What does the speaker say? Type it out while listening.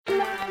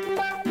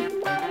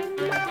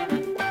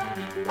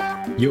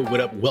Yo,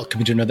 what up?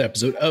 Welcome to another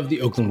episode of the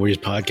Oakland Warriors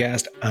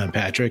podcast. I'm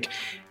Patrick,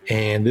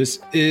 and this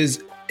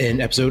is an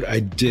episode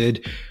I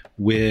did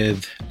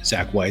with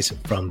Zach Weiss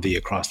from the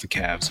Across the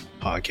Cavs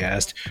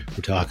podcast.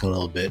 We're talking a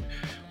little bit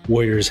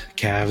Warriors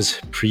Cavs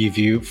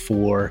preview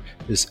for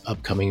this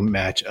upcoming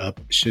matchup.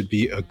 Should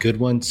be a good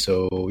one.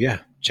 So yeah,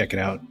 check it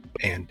out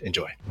and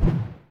enjoy.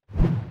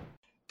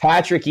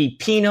 Patrick E.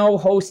 Pino,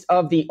 host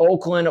of the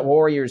Oakland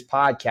Warriors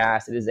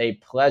podcast. It is a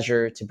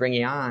pleasure to bring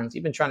you on.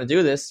 We've been trying to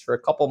do this for a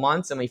couple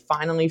months, and we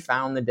finally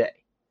found the day.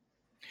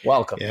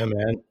 Welcome. Yeah,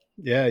 man.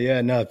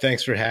 Yeah. No,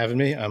 thanks for having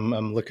me.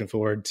 I'm looking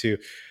forward to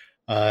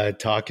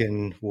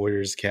talking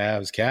Warriors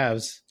Cavs.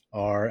 Cavs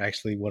are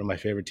actually one of my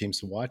favorite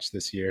teams to watch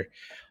this year,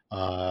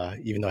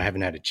 even though I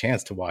haven't had a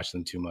chance to watch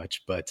them too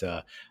much. But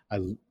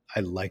I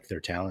like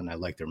their talent. I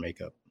like their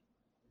makeup.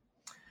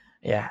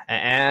 Yeah,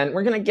 and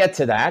we're going to get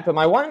to that. But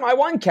my one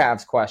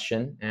Cavs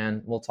question,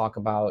 and we'll talk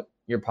about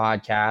your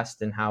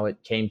podcast and how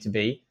it came to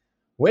be.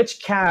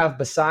 Which Cav,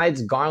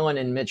 besides Garland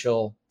and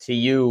Mitchell, to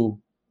you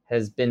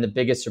has been the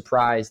biggest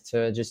surprise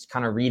to just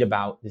kind of read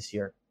about this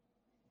year?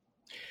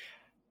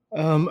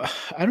 I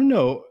don't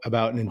know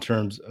about in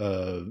terms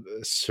of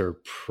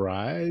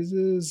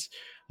surprises.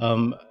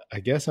 I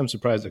guess I'm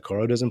surprised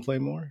Okoro doesn't play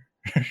more.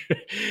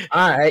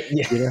 All right.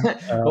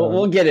 Yeah.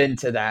 We'll get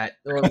into that.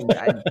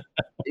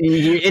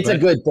 It's a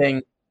good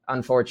thing,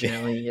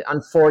 unfortunately.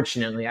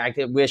 I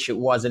could wish it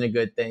wasn't a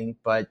good thing,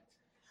 but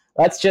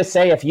let's just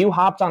say if you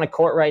hopped on a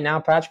court right now,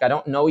 Patrick, I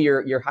don't know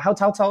your how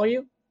tall are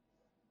you?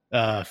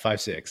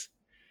 5'6".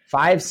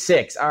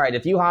 5'6". All right.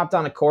 If you hopped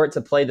on a court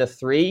to play the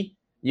three,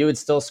 you would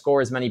still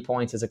score as many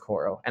points as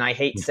Okoro. And I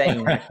hate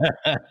saying that.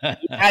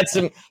 He had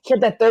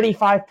that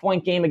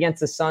 35-point game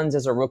against the Suns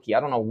as a rookie. I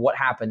don't know what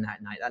happened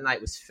that night. That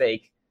night was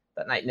fake.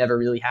 That night never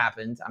really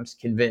happened. I'm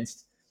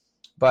convinced.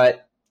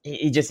 But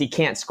he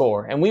can't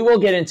score. And we will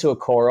get into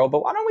Okoro,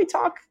 but why don't we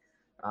talk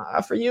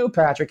for you,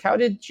 Patrick? How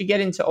did you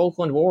get into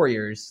Oakland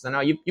Warriors? I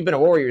know you've been a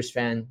Warriors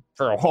fan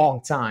for a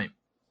long time.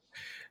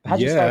 I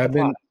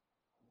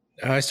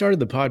started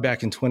the pod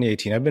back in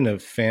 2018. I've been a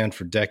fan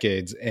for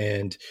decades,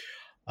 and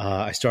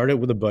I started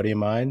with a buddy of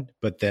mine,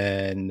 but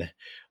then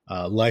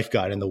life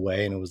got in the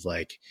way, and it was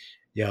like,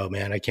 yo,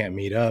 man, I can't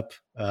meet up.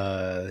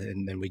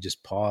 And then we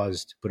just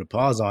put a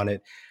pause on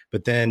it.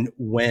 But then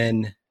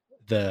when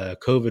the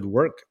COVID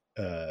work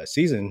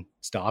season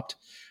stopped,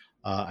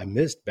 I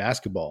missed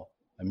basketball.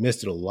 I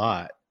missed it a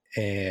lot.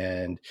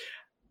 And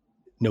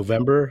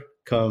November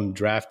come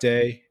draft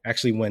day,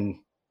 actually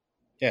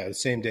the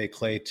same day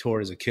Clay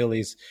tore his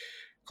Achilles,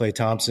 Clay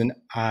Thompson,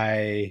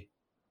 I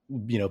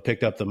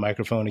picked up the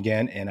microphone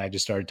again and I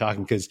just started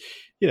talking because,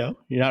 you're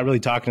not really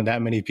talking to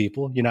that many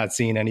people. You're not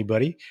seeing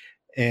anybody.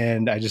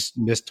 And I just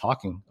missed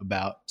talking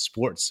about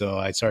sports. So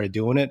I started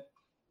doing it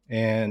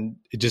and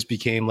it just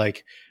became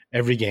like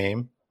every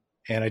game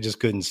and I just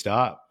couldn't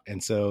stop.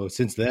 And so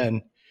since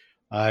then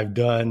I've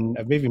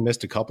maybe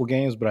missed a couple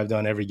games, but I've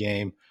done every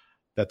game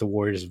that the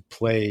Warriors have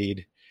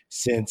played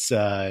since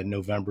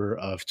November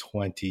of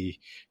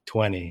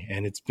 2020.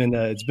 And it's been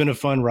a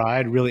fun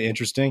ride, really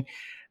interesting.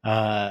 They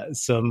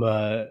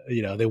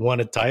won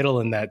a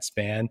title in that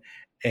span,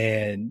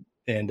 and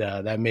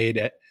that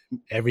made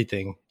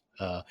everything.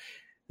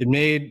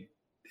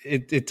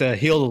 It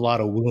healed a lot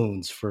of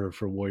wounds for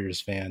Warriors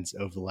fans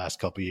over the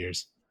last couple of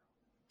years.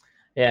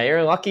 Yeah, you're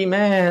a lucky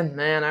man.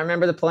 I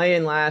remember the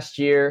play-in last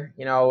year.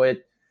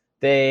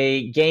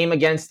 The game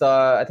against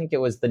I think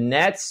it was the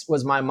Nets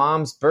was my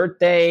mom's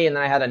birthday, and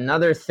then I had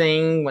another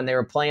thing when they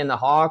were playing the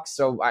Hawks.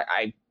 So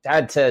I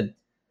had to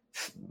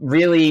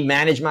really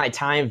manage my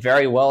time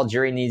very well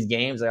during these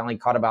games. I only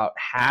caught about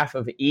half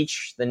of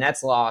each. The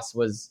Nets loss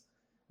was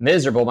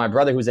miserable. My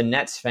brother, who's a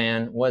Nets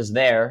fan, was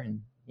there, and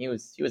he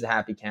was a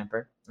happy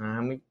camper.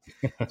 We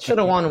should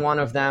have won one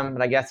of them,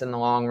 but I guess in the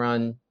long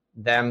run,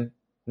 them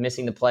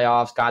missing the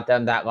playoffs got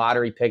them that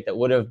lottery pick that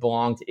would have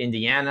belonged to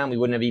Indiana. We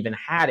wouldn't have even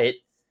had it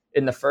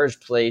in the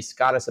first place.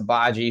 Got us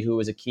Abaji, who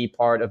was a key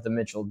part of the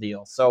Mitchell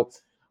deal. So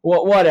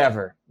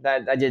whatever.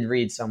 That I did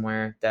read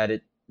somewhere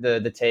that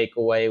the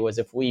takeaway was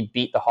if we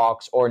beat the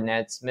Hawks or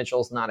Nets,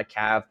 Mitchell's not a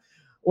Cav.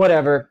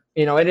 Whatever.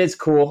 It is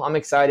cool. I'm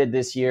excited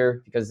this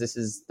year because this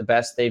is the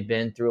best they've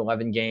been through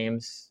 11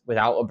 games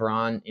without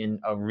LeBron in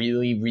a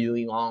really,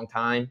 really long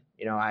time.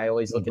 I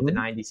always look at the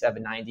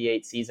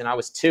 97-98 season. I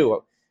was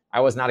 2. I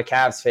was not a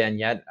Cavs fan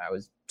yet. I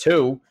was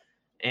 2.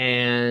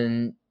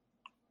 And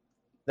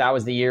that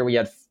was the year we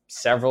had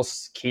several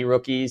key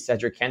rookies,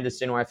 Cedric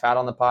Henderson, who I've had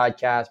on the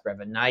podcast,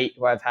 Brevin Knight,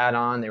 who I've had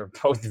on. They were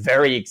both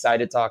very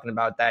excited talking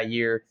about that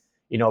year.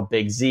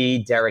 Big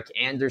Z, Derek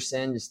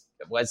Anderson, just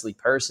Wesley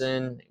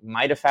Person.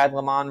 Might have had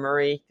Lamont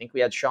Murray. I think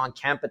we had Sean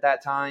Kemp at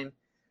that time.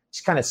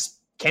 Just kind of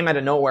came out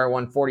of nowhere,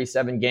 won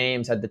 47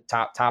 games, had the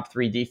top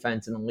 3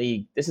 defense in the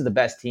league. This is the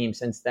best team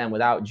since then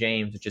without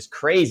James, which is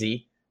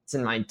crazy. It's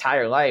in my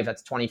entire life.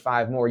 That's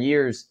 25 more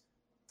years.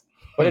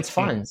 But it's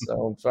fun.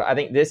 So I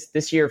think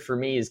this year for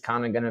me is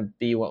kind of going to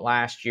be what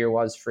last year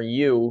was for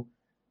you.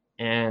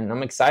 And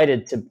I'm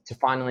excited to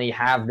finally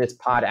have this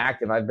pod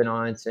active. I've been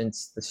on it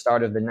since the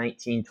start of the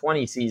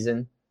 1920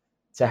 season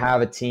to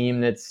have a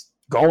team that's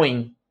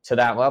going to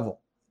that level.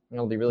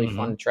 It'll be really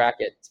fun to track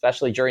it,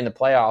 especially during the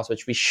playoffs,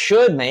 which we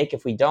should make.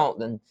 If we don't,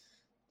 then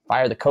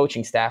fire the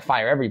coaching staff,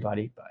 fire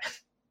everybody. But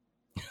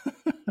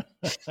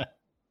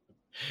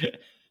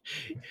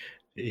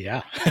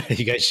yeah,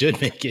 you guys should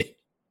make it.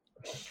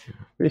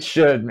 We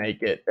should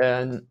make it.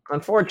 And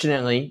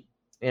unfortunately,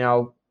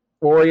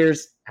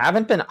 Warriors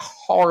haven't been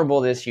horrible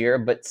this year,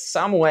 but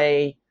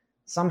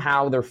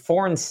somehow they're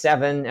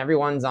 4-7.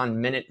 Everyone's on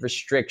minute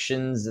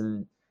restrictions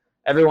and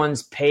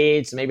everyone's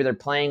paid, so maybe they're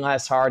playing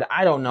less hard.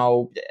 I don't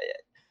know.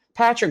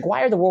 Patrick,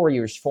 why are the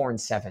Warriors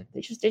 4-7?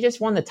 They just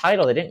won the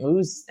title. They didn't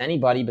lose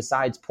anybody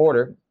besides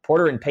Porter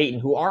and Peyton,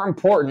 who are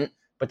important,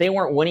 but they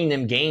weren't winning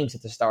them games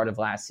at the start of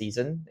last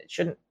season. It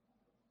shouldn't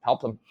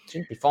help them. It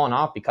shouldn't be falling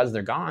off because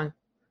they're gone.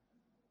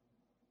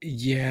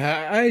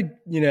 Yeah,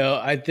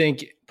 I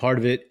think part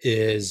of it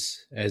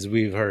is, as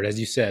we've heard, as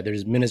you said,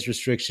 there's minutes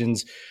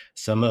restrictions.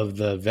 Some of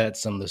the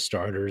vets, some of the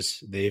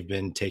starters, they've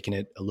been taking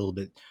it a little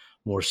bit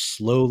more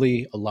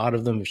slowly. A lot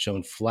of them have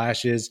shown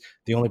flashes.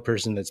 The only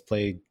person that's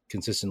played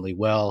consistently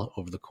well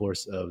over the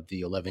course of the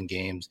 11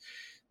 games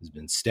has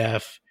been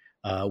Steph.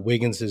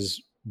 Wiggins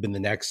has been the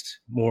next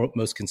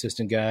most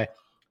consistent guy.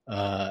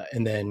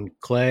 And then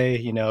Clay,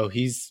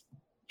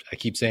 I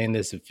keep saying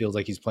this, it feels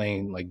like he's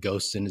playing like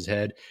ghosts in his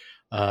head.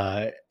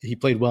 He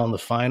played well in the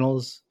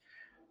finals.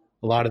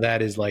 A lot of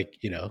that is like,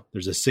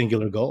 there's a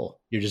singular goal.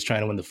 You're just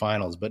trying to win the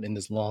finals. But in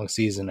this long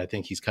season, I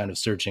think he's kind of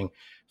searching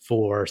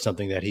for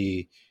something that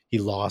he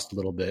lost a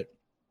little bit.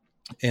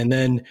 And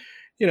then,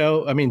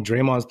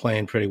 Draymond's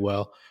playing pretty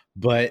well.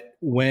 But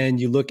when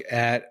you look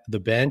at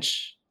the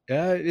bench,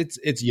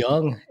 it's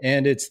young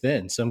and it's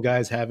thin. Some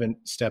guys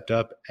haven't stepped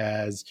up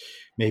as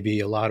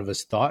maybe a lot of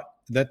us thought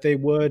that they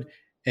would.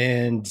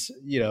 And,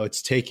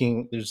 it's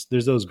taking, there's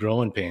those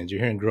growing pains. You're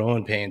hearing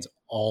growing pains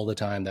all the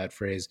time, that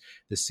phrase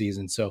this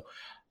season. So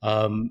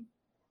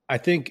I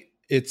think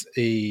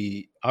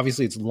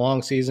obviously it's a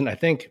long season. I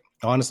think,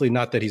 honestly,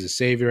 not that he's a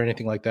savior or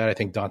anything like that. I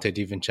think Dante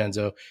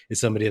DiVincenzo is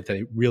somebody that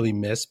they really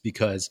miss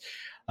because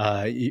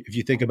if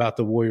you think about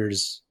the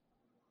Warriors,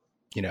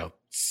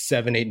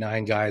 7, 8,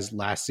 9 guys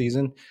last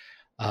season,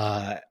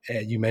 and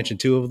you mentioned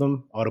two of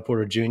them, Otto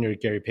Porter Jr.,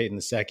 Gary Payton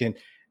II,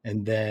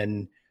 and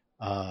then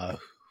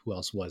who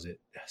else was it?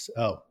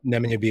 Oh,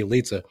 Nemanja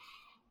Bjelica.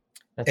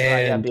 That's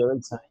right. Yeah,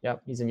 Bjelica.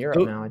 Yep, he's in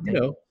Europe now, I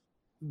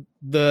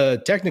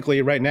think.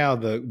 Technically right now,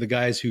 the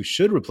guys who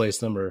should replace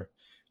them are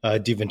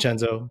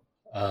DiVincenzo,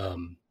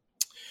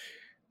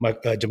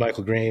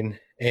 JaMychal Green,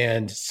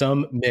 and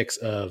some mix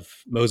of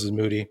Moses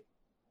Moody,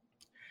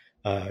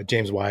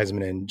 James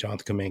Wiseman, and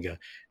Jonathan Kuminga.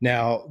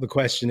 Now, the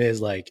question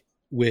is,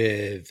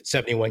 with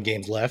 71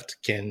 games left,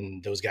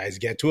 can those guys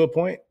get to a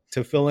point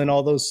to fill in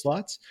all those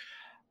slots?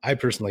 I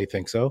personally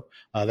think so.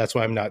 That's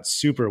why I'm not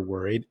super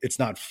worried. It's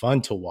not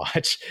fun to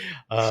watch,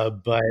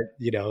 but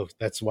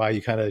that's why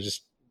you kind of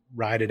just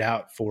ride it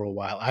out for a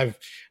while.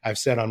 I've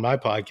said on my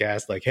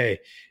podcast, hey,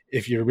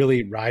 if you're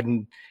really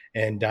riding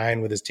and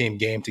dying with this team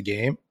game to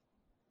game,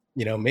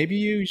 maybe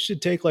you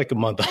should take a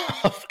month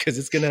off because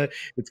it's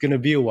gonna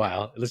be a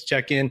while. Let's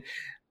check in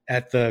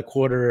at the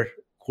quarter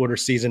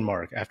season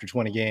mark after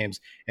 20 games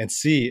and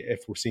see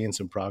if we're seeing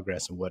some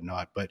progress and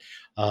whatnot. But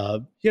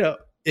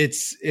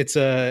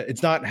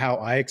it's not how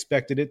I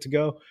expected it to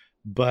go,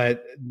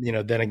 but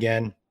then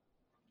again,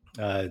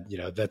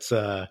 that's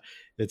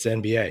it's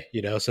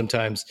NBA.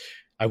 Sometimes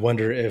I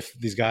wonder if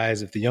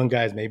the young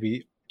guys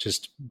maybe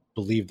just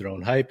believed their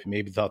own hype,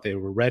 maybe thought they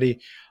were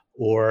ready,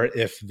 or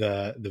if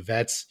the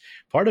vets,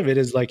 part of it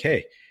is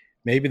hey,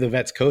 maybe the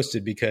vets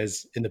coasted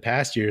because in the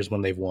past years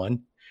when they've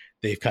won,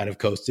 they've kind of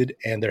coasted,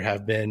 and there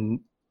have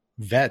been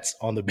vets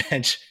on the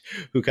bench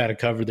who kind of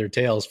covered their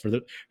tails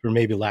for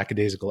maybe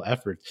lackadaisical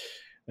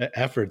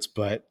efforts.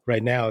 But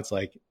right now it's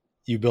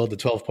you build a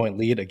 12-point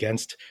lead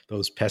against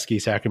those pesky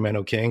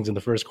Sacramento Kings in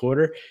the first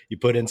quarter, you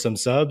put in some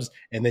subs,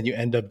 and then you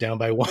end up down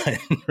by 1,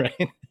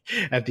 right?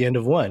 At the end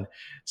of 1.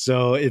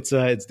 So it's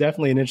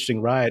definitely an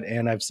interesting ride.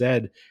 And I've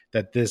said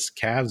that this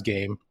Cavs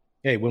game,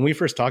 hey, when we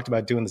first talked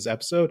about doing this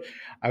episode,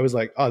 I was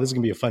like, oh, this is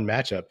going to be a fun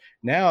matchup.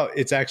 Now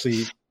it's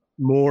actually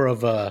more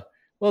of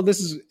this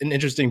is an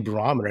interesting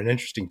barometer, an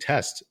interesting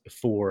test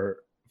for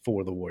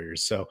the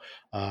Warriors. So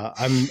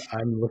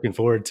I'm looking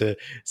forward to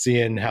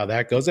seeing how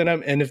that goes.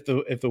 And if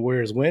the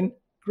Warriors win,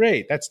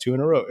 great. That's 2 in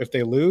a row. If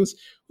they lose,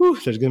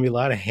 there's going to be a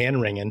lot of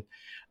hand wringing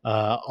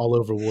all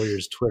over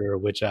Warriors Twitter,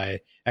 which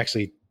I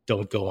actually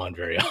don't go on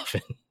very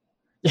often.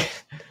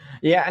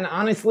 Yeah, and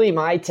honestly,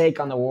 my take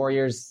on the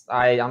Warriors,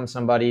 I'm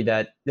somebody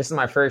that this is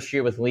my first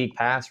year with League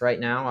Pass right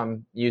now.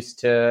 I'm used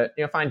to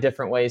find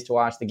different ways to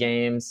watch the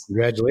games.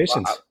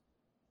 Congratulations.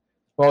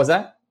 What was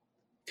that?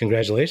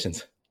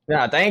 Congratulations.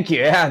 Yeah, thank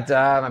you. Yeah,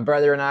 my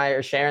brother and I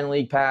are sharing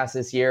League Pass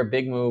this year.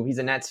 Big move. He's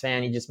a Nets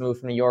fan. He just moved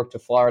from New York to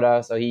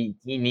Florida, so he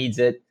needs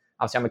it.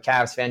 Obviously, I'm a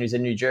Cavs fan who's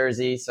in New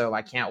Jersey, so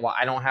I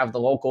don't have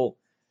the local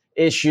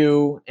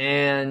issue.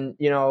 And,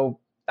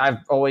 I've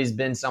always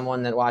been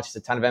someone that watches a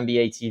ton of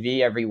NBA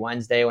TV every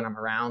Wednesday when I'm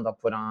around. I'll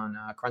put on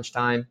Crunch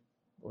Time,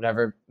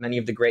 whatever, many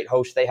of the great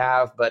hosts they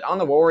have. But on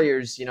the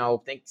Warriors,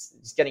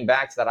 just getting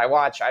back to that,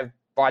 I've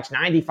watched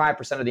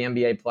 95% of the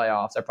NBA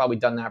playoffs. I've probably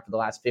done that for the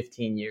last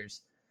 15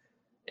 years.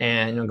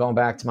 And going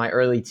back to my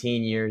early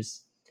teen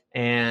years.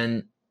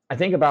 And I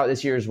think about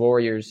this year's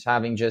Warriors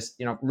having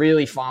just,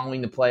 really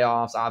following the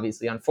playoffs,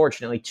 obviously,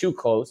 unfortunately, too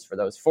close for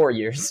those 4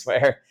 years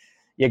where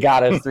you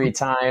got it 3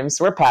 times.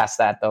 We're past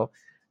that, though.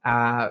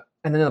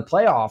 And then in the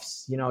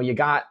playoffs, you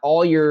got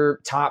all your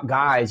top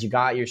guys. You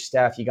got your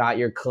Steph, you got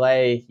your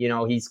Clay.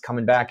 He's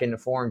coming back into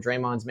form.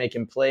 Draymond's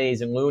making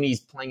plays, and Looney's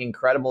playing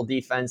incredible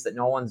defense that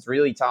no one's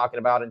really talking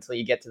about until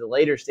you get to the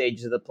later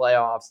stages of the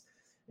playoffs.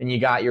 And you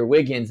got your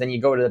Wiggins. Then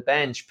you go to the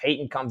bench.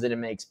 Peyton comes in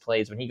and makes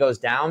plays. When he goes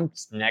down,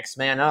 next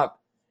man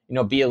up.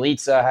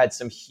 Bielitsa had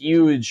some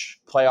huge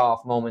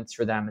playoff moments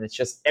for them. And it's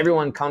just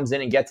everyone comes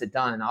in and gets it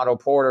done. Otto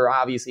Porter,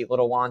 obviously,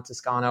 little Juan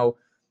Toscano.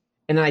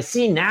 And then I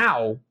see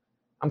now,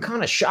 I'm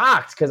kind of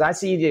shocked because I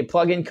see they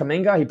plug in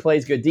Kuminga. He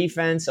plays good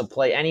defense. He'll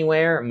play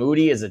anywhere.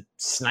 Moody is a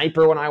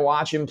sniper when I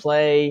watch him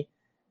play.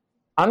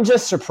 I'm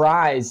just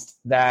surprised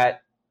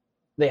that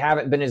they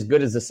haven't been as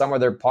good as the sum of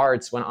their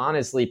parts when,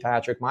 honestly,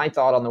 Patrick, my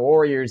thought on the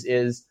Warriors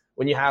is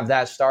when you have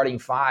that starting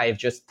 5,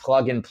 just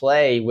plug and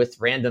play with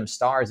random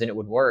stars and it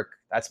would work.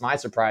 That's my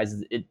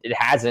surprise. It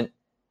hasn't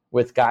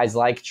with guys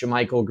like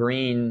JaMychal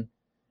Green.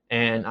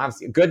 And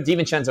obviously, good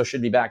DiVincenzo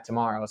should be back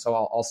tomorrow, so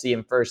I'll see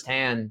him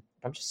firsthand.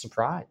 I'm just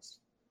surprised.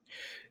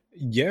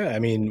 Yeah, I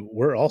mean,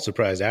 we're all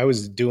surprised. I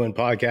was doing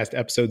podcast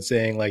episodes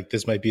saying like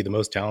this might be the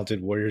most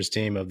talented Warriors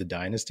team of the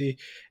dynasty.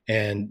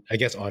 And I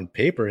guess on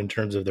paper, in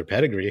terms of their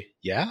pedigree,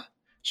 yeah,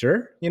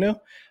 sure,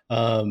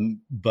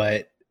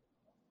 but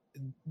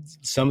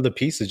some of the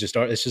pieces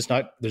it's just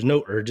not, there's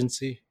no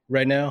urgency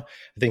right now.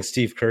 I think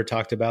Steve Kerr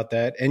talked about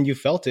that. And you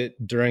felt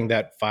it during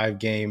that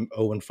 5-game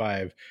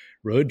 0-5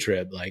 road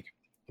trip. Like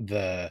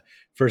the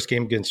first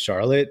game against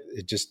Charlotte,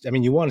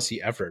 you want to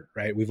see effort,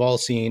 right? We've all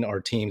seen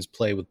our teams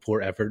play with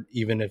poor effort,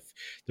 even if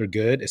they're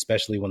good,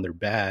 especially when they're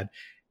bad.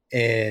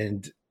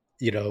 And,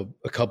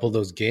 a couple of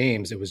those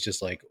games, it was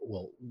just like,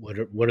 well, what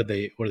are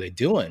they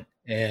doing?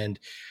 And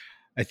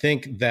I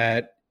think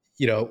that,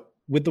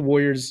 with the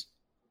Warriors,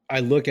 I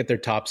look at their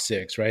top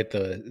 6, right?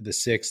 The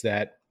 6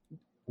 that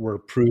were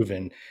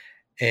proven,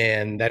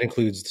 and that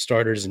includes the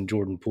starters and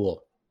Jordan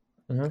Poole.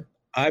 Mm-hmm.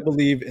 I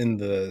believe in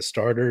the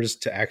starters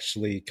to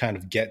actually kind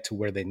of get to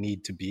where they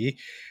need to be.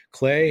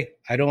 Clay,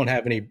 I don't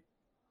have any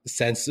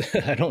sense.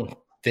 I don't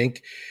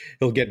think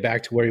he'll get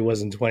back to where he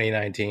was in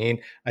 2019.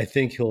 I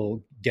think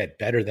he'll get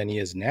better than he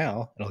is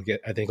now. And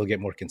I think he'll get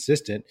more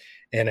consistent.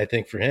 And I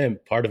think for him,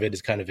 part of it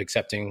is kind of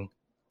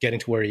getting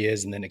to where he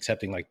is and then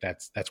accepting like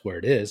that's where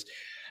it is.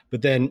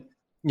 But then,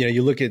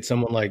 you look at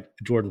someone like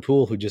Jordan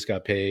Poole, who just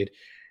got paid,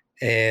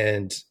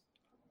 and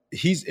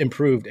he's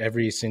improved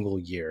every single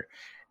year.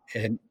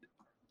 And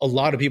a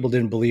lot of people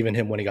didn't believe in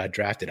him when he got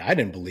drafted. I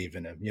didn't believe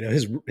in him.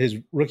 His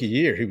rookie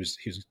year, he was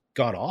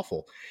god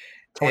awful.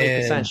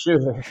 20%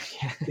 shooter.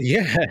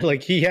 Yeah,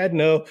 like he had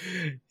no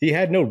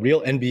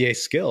real NBA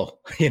skill,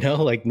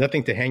 like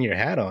nothing to hang your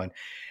hat on.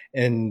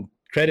 And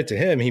credit to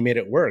him, he made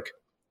it work.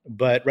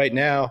 But right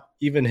now,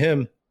 even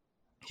him,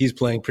 he's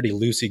playing pretty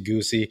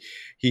loosey-goosey.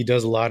 He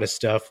does a lot of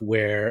stuff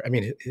where,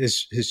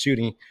 his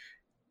shooting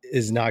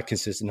is not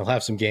consistent. He'll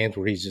have some games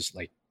where he's just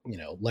like,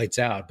 lights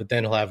out, but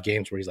then he'll have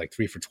games where he's like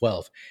 3 for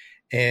 12.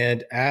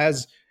 And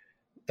as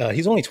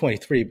he's only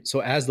 23,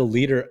 so as the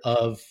leader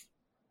of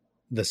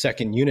the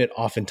second unit,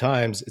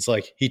 oftentimes it's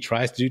like he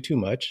tries to do too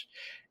much,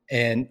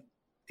 and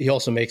he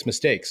also makes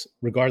mistakes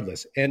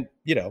regardless. And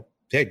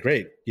hey,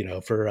 great,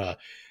 for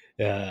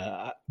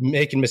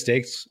making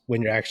mistakes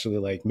when you're actually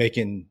like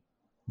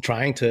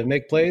trying to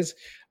make plays.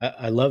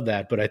 I love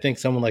that. But I think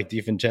someone like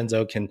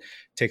DiVincenzo can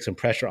take some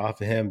pressure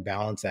off of him,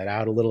 balance that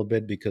out a little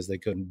bit, because they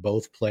couldn't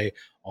both play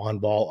on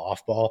ball,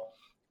 off ball.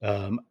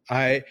 Talking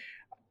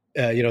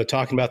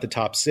about the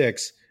top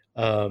 6,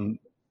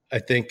 I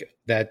think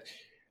that,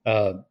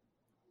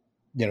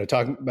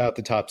 talking about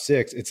the top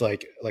 6, it's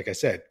like I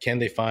said, can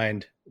they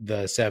find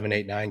the 7,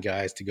 8, 9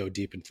 guys to go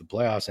deep into the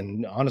playoffs?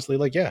 And honestly,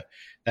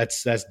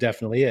 that's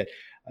definitely it.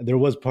 There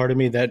was part of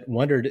me that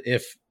wondered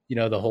if,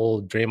 the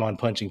whole Draymond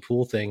punching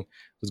Poole thing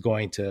was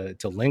going to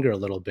linger a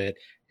little bit.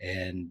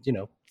 And,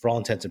 for all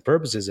intents and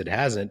purposes, it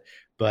hasn't.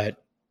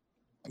 But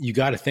you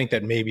got to think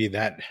that maybe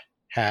that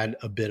had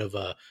a bit of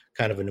a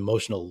kind of an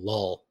emotional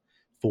lull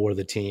for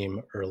the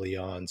team early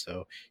on.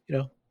 So,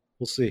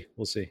 we'll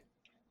see.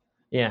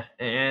 Yeah.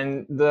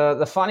 And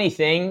the funny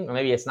thing, or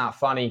maybe it's not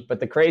funny,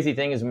 but the crazy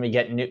thing is when we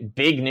get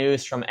big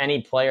news from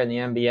any player in the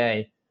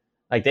NBA,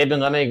 like they've been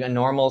living a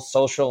normal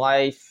social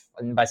life.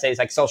 And by saying it's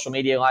like social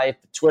media life,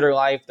 Twitter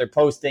life, they're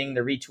posting,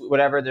 they're retweet,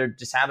 whatever, they're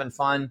just having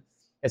fun.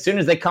 As soon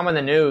as they come in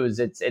the news,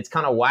 it's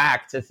kind of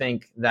whack to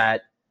think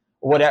that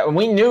whatever.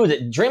 We knew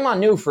that Draymond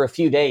knew for a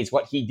few days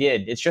what he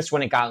did. It's just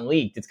when it got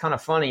leaked, it's kind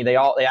of funny. They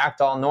act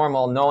all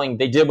normal, knowing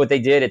they did what they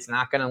did. It's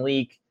not going to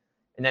leak,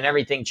 and then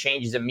everything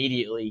changes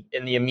immediately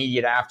in the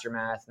immediate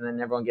aftermath, and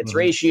then everyone gets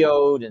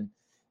ratioed and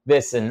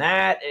this and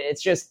that.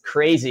 It's just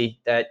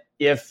crazy that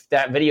if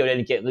that video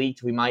didn't get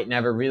leaked, we might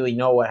never really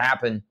know what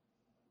happened.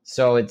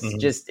 So it's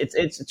just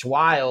it's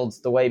wild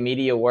the way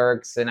media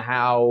works and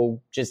how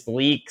just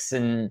leaks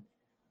and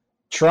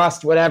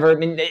trust, whatever. I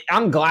mean,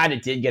 I'm glad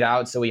it did get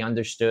out so we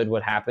understood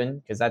what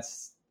happened, because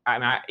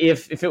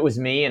if it was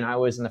me and I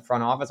was in the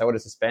front office, I would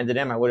have suspended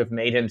him. I would have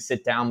made him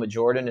sit down with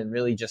Jordan and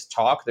really just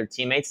talk. They're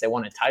teammates. They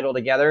won a title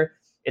together.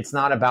 It's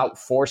not about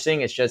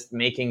forcing. It's just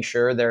making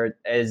sure they're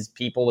as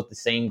people with the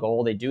same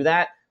goal. They do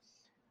that.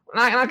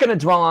 I'm not going to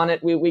dwell on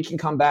it. We can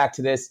come back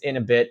to this in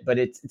a bit, but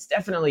it's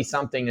definitely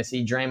something to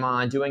see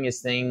Draymond doing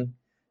his thing,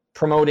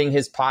 promoting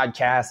his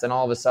podcast, and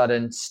all of a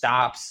sudden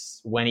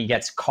stops when he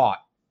gets caught,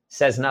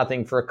 says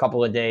nothing for a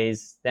couple of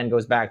days, then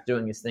goes back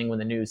doing his thing when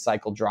the news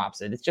cycle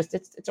drops it.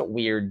 It's a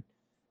weird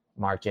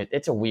market.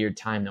 It's a weird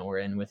time that we're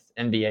in with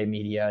NBA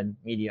media and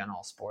media in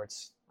all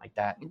sports like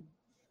that.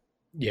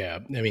 Yeah,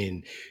 I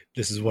mean,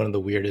 this is one of the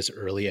weirdest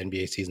early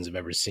NBA seasons I've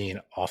ever seen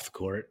off the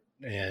court.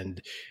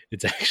 And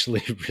it's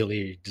actually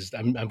really just,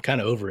 I'm kind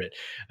of over it.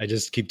 I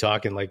just keep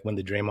talking. Like when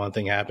the Draymond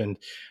thing happened,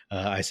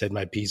 I said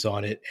my piece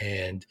on it.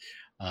 And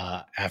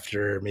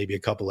after maybe a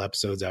couple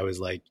episodes, I was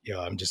like,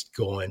 I'm just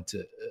going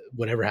to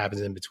whatever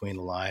happens in between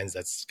the lines.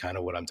 That's kind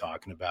of what I'm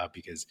talking about,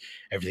 because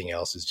everything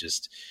else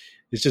is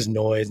it's just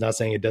noise. Not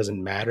saying it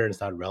doesn't matter.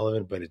 It's not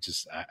relevant, but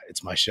it's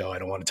my show. I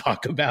don't want to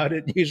talk about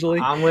it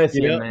usually. I'm with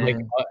you, man. Like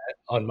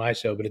on my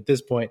show. But at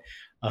this point,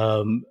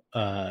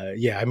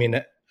 yeah, I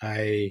mean,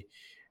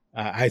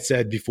 I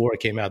said before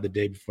it came out, the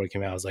day before it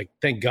came out, I was like,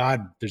 thank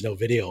God there's no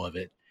video of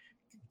it.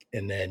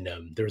 And then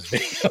there was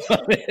video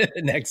of it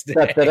the next day.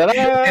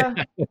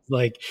 It's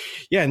like,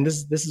 yeah, and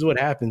this is what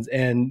happens.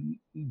 And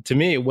to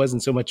me, it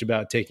wasn't so much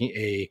about taking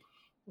a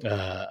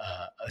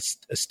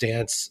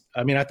stance.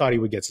 I mean, I thought he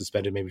would get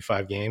suspended maybe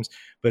 5 games,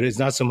 but it's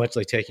not so much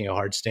like taking a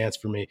hard stance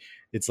for me.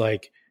 It's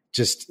like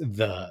just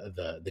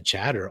the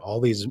chatter, all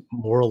these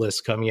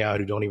moralists coming out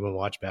who don't even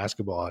watch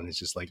basketball, and it's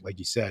just like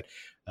you said,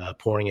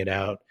 pouring it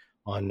out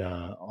on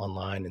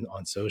online and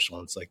on social.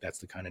 And it's like, that's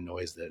the kind of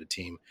noise that a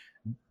team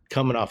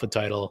coming off a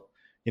title,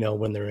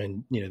 when they're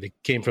in,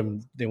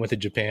 they went to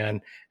Japan,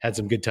 had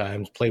some good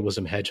times, played with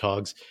some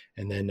hedgehogs,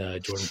 and then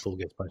Jordan Poole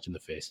gets punched in the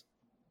face.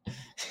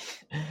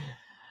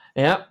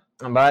 Yeah,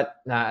 but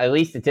at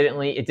least it didn't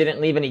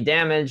leave any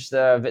damage.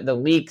 The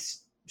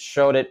leaks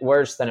showed it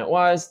worse than it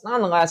was.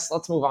 Nonetheless,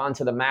 let's move on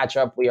to the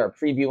matchup we are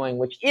previewing,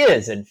 which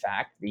is, in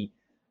fact, the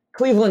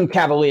Cleveland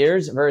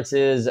Cavaliers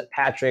versus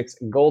Patrick's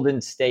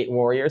Golden State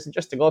Warriors. And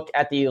just to look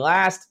at the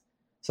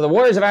so the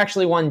Warriors have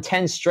actually won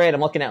 10 straight. I'm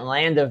looking at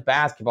Land of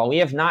Basketball. We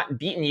have not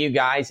beaten you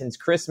guys since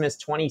Christmas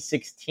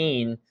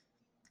 2016,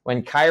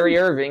 when Kyrie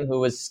Irving,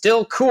 who was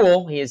still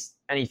cool, he is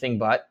anything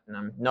but,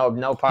 and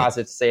no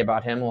positive to say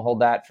about him. We'll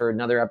hold that for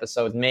another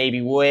episode,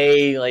 maybe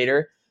way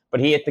later.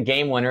 But he hit the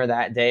game winner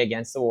that day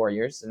against the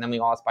Warriors. And then we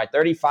lost by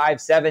 35,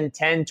 7,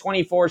 10,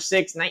 24,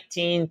 6,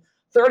 19,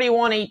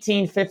 31,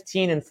 18,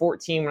 15, and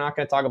 14. We're not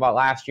going to talk about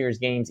last year's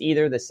games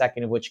either, the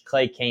second of which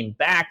Clay came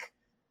back.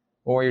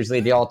 Warriors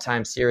lead the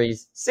all-time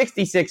series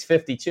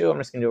 66-52. I'm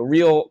just going to do a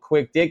real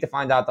quick dig to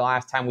find out the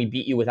last time we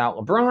beat you without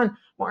LeBron.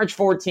 March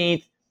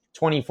 14th,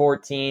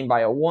 2014,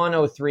 by a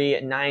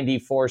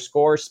 103-94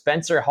 score.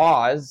 Spencer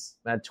Hawes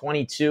had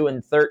 22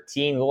 and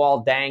 13.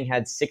 Luol Deng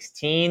had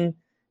 16.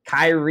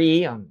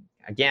 Kyrie,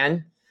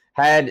 again,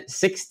 had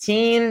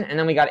 16, and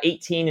then we got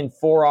 18 and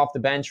 4 off the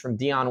bench from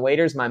Dion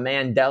Waiters. My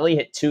man Deli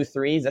hit 2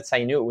 threes. That's how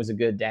you knew it was a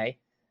good day.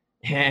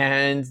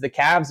 And the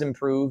Cavs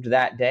improved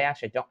that day.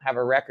 Actually, I don't have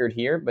a record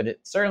here, but it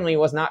certainly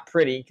was not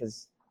pretty,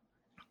 because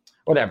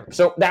whatever.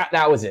 So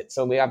that was it.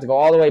 So we have to go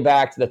all the way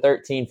back to the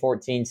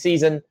 13-14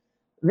 season.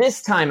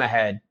 This time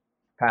ahead,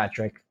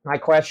 Patrick, my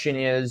question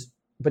is,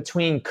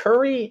 between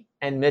Curry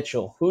and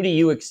Mitchell, who do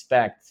you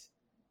expect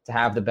to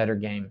have the better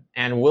game?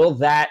 And will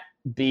that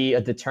be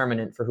a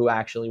determinant for who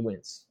actually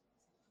wins?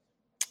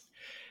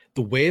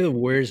 The way the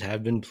Warriors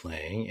have been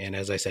playing, and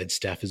as I said,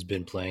 Steph has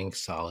been playing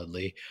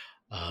solidly,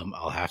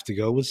 I'll have to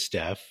go with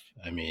Steph.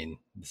 I mean,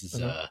 this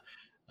is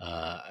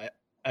I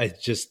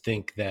just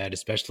think that,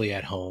 especially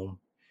at home,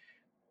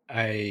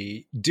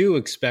 I do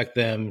expect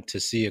them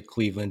to see a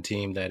Cleveland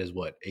team that is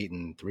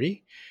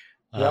 8-3,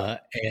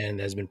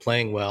 and has been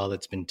playing well.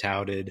 That's been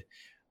touted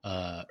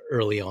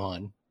early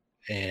on,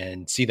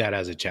 and see that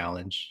as a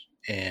challenge.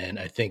 And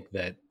I think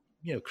that,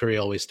 Curry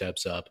always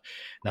steps up.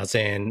 Not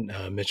saying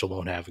Mitchell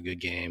won't have a good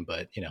game,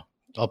 but,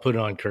 I'll put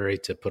it on Curry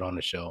to put on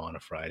a show on a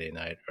Friday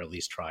night, or at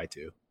least try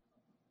to.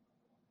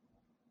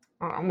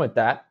 I'm with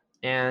that.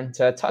 And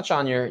to touch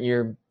on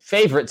your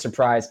favorite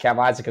surprise, Cav,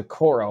 Isaac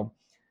Okoro,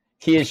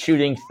 he is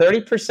shooting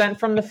 30%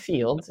 from the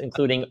field,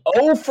 including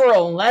 0 for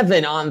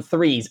 11 on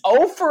threes.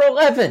 0 for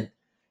 11.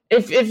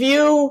 If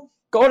you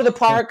go to the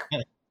park,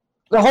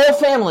 the whole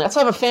family, let's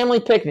have a family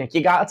picnic.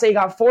 Let's say you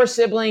got 4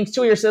 siblings,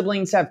 2 of your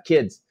siblings have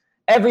kids.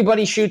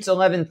 Everybody shoots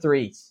 11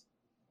 threes.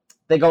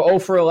 They go 0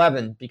 for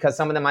 11 because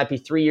some of them might be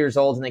 3 years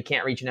old and they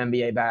can't reach an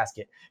NBA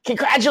basket.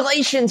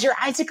 Congratulations, you're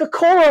Isaac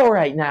Okoro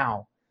right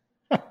now.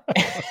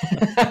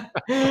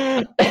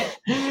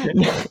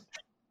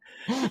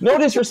 No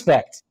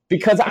disrespect,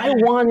 because I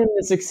want him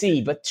to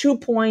succeed, but 2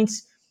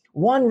 points,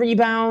 1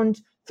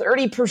 rebound,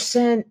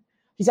 30%.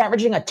 He's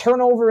averaging a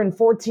turnover in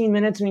 14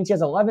 minutes, means he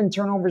has 11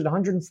 turnovers,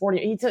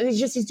 140.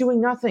 He's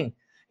doing nothing.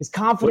 His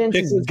confidence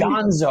is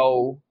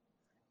gonzo.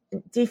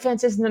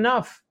 Defense isn't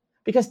enough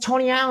because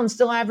Tony Allen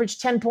still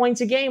averaged 10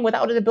 points a game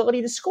without an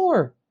ability to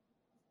score.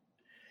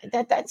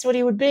 That's what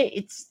he would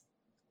be.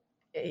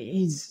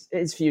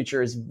 His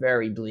future is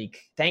very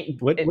bleak.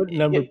 What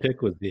number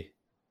pick was he?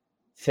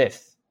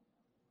 5th.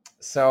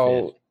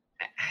 So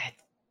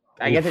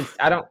I guess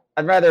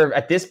I'd rather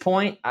at this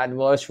point, I'd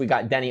wish we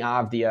got Denny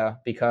Avdia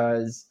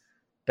because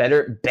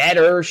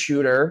better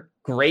shooter,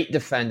 great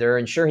defender,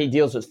 and sure he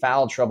deals with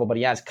foul trouble, but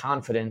he has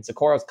confidence.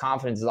 Okoro's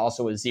confidence is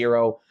also a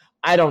 0.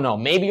 I don't know.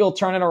 Maybe he'll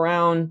turn it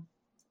around.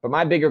 But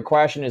my bigger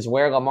question is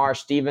where Lamar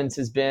Stevens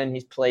has been.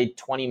 He's played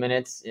 20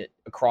 minutes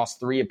across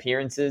 3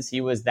 appearances. He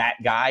was that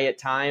guy at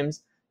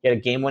times. He had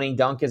a game-winning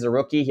dunk as a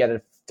rookie. He had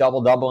a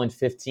double-double in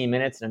 15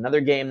 minutes in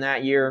another game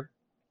that year.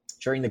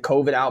 During the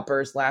COVID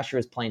outburst last year,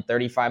 he was playing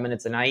 35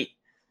 minutes a night,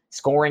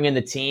 scoring in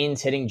the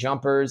teens, hitting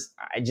jumpers.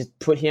 I just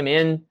put him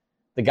in.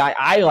 The guy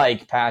I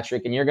like,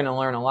 Patrick, and you're going to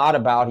learn a lot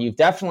about, who you've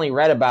definitely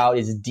read about,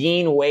 is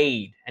Dean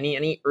Wade.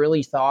 Any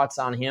early thoughts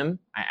on him?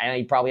 I know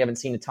you probably haven't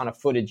seen a ton of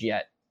footage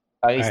yet.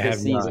 At least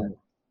this season. Not.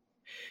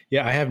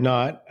 Yeah, I have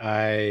not.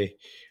 I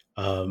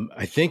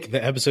think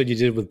the episode you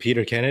did with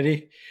Peter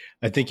Kennedy,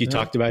 I think you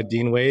talked about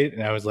Dean Wade,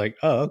 and I was like,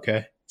 oh,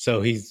 okay.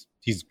 So he's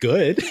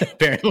good,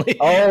 apparently.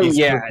 Oh, he's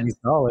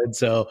solid.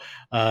 So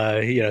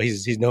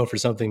he's known for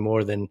something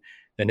more than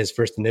his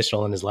first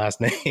initial and his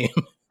last name.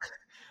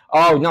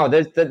 Oh no,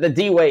 the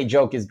D Wade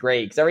joke is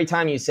great because every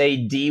time you say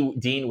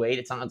Dean Wade,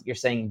 it sounds like you're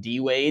saying D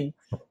Wade.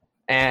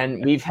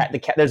 And we've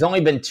had there's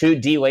only been 2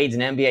 D Wades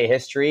in NBA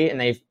history, and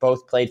they've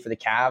both played for the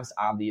Cavs,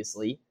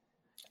 obviously.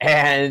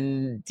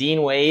 And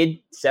Dean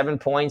Wade, 7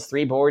 points,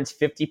 3 boards,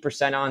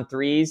 50% on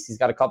threes. He's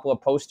got a couple of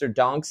poster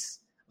dunks.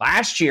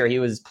 Last year, he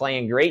was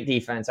playing great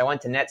defense. I went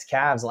to Nets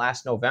Cavs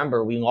last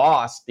November. We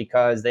lost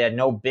because they had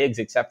no bigs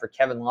except for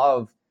Kevin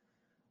Love.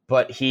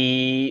 But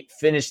he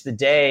finished the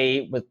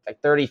day with like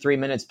 33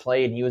 minutes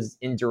played, and he was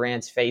in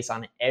Durant's face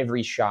on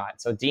every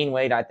shot. So Dean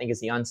Wade, I think,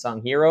 is the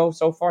unsung hero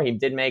so far. He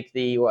did make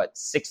the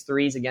 6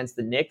 threes against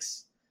the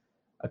Knicks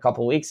a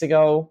couple weeks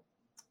ago.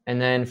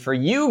 And then for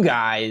you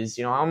guys,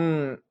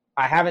 I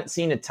haven't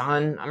seen a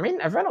ton. I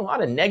mean, I've read a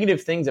lot of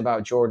negative things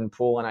about Jordan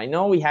Poole, and I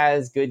know he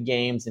has good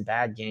games and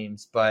bad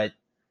games, but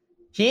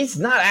he's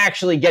not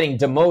actually getting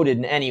demoted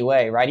in any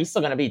way, right? He's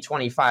still going to be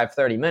 25,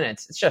 30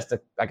 minutes. It's just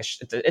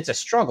it's a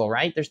struggle,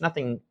 right? There's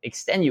nothing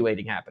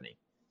extenuating happening.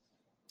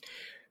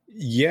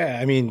 Yeah,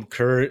 I mean,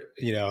 Kerr,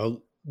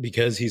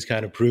 because he's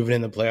kind of proven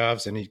in the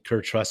playoffs and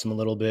Kerr trusts him a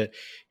little bit,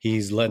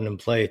 he's letting him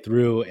play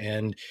through.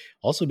 And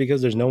also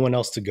because there's no one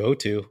else to go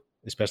to,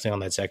 especially on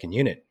that second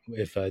unit.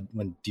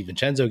 When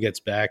DiVincenzo gets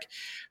back,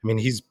 I mean,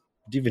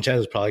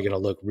 DiVincenzo's probably going to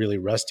look really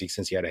rusty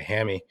since he had a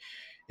hammy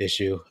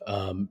issue.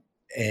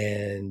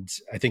 And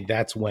I think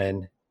that's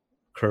when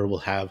Kerr will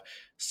have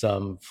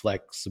some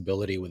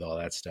flexibility with all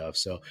that stuff.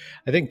 So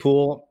I think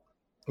Poole,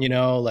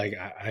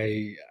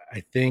 I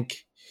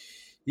think,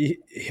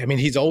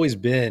 he's always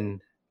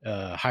been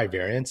high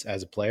variance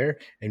as a player.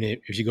 And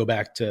if you go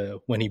back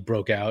to when he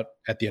broke out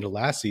at the end of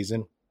last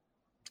season,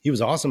 he was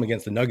awesome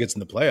against the Nuggets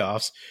in the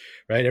playoffs,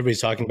 right?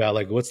 Everybody's talking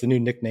about what's the new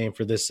nickname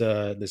for this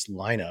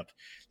lineup,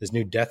 this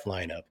new death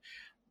lineup.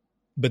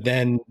 But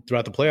then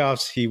throughout the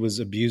playoffs, he was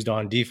abused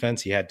on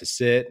defense. He had to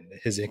sit.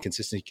 His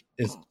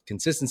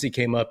inconsistency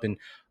came up in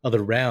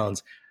other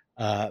rounds.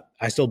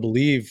 I still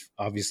believe,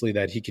 obviously,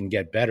 that he can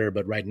get better.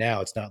 But right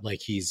now, it's not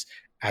like he's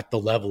at the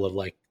level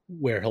of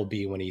where he'll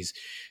be when he's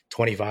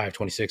 25,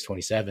 26,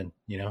 27,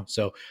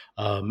 So,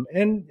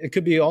 and it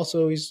could be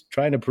also he's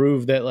trying to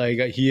prove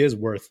that he is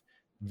worth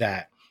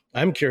that.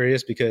 I'm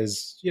curious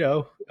because,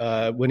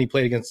 when he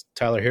played against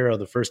Tyler Hero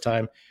the first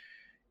time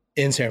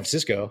in San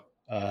Francisco,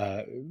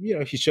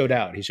 he showed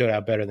out. He showed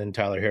out better than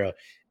Tyler Hero.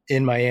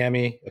 In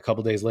Miami, a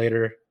couple days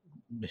later,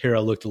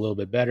 Hero looked a little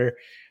bit better.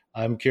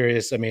 I'm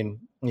curious,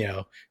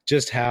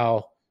 just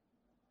how,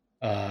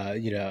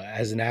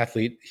 as an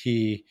athlete,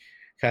 he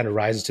kind of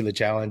rises to the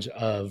challenge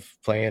of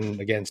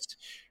playing against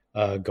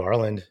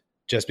Garland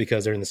just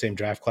because they're in the same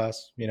draft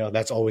class.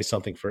 That's always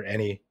something for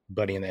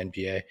anybody in the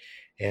NBA.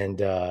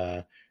 And,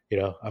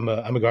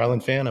 I'm a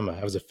Garland fan.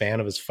 I was a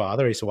fan of his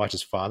father. I used to watch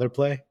his father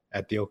play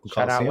at the Oakland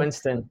Coliseum. Shout out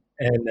Winston.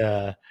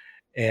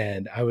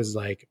 And I was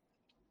like,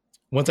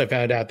 once I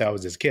found out that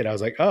was his kid, I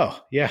was like, oh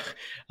yeah,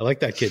 I like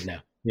that kid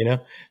now,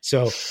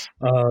 So,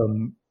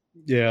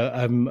 that's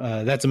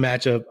a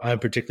matchup I'm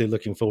particularly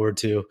looking forward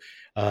to,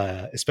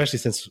 especially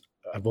since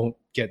I won't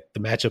get the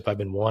matchup I've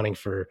been wanting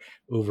for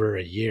over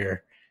a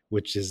year,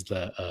 which is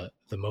the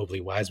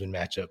Mobley Wiseman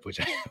matchup, which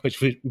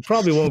we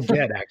probably won't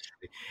get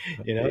actually.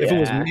 If it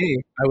was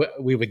me,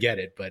 we would get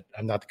it, but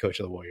I'm not the coach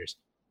of the Warriors.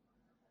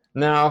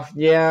 No,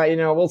 yeah,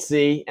 we'll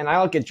see. And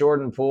I look at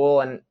Jordan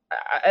Poole, and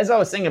as I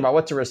was thinking about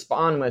what to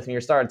respond with when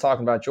you started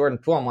talking about Jordan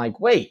Poole, I'm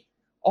like, wait,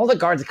 all the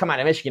guards that come out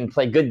of Michigan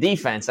play good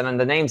defense. And then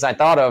the names I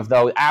thought of,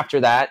 though, after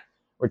that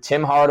were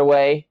Tim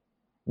Hardaway,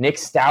 Nick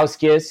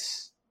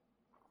Stauskas,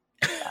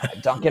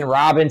 Duncan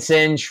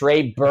Robinson,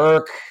 Trey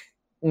Burke,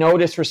 no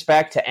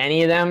disrespect to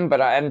any of them, but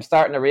I'm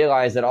starting to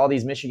realize that all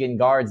these Michigan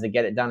guards that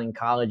get it done in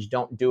college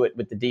don't do it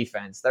with the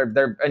defense. They're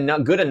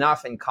good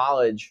enough in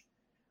college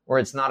where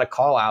it's not a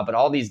call out, but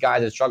all these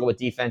guys that struggle with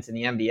defense in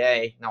the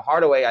NBA. Now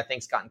Hardaway, I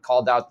think, has gotten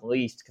called out the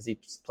least because he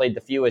played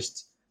the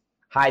fewest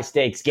high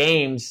stakes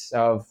games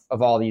of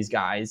all these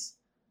guys.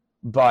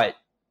 But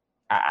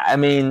I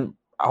mean,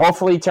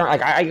 hopefully,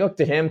 I looked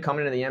at him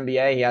coming into the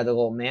NBA. He had the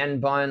little man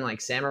bun,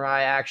 like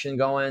samurai action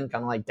going,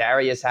 kind of like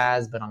Darius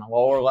has, but on a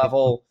lower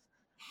level.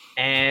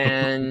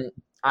 And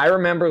I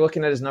remember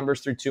looking at his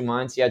numbers through 2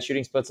 months. He had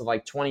shooting splits of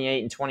like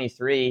 28 and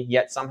 23,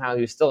 yet somehow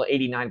he was still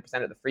 89%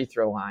 at the free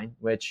throw line,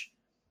 which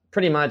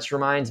pretty much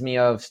reminds me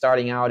of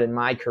starting out in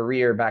my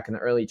career back in the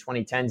early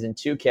 2010s in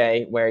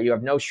 2K, where you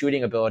have no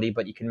shooting ability,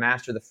 but you can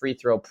master the free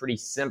throw pretty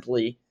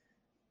simply.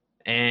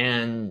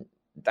 And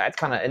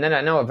that's and then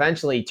I know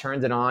eventually he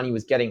turned it on. He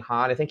was getting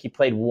hot. I think he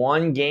played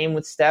one game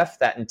with Steph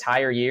that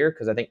entire year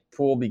because I think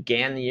Poole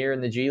began the year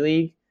in the G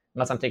League,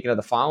 unless I'm thinking of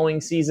the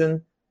following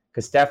season,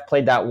 because Steph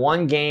played that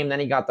one game, then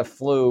he got the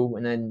flu,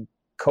 and then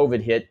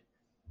COVID hit.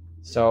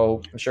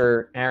 So I'm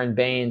sure Aaron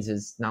Baines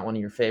is not one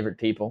of your favorite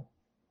people.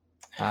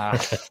 I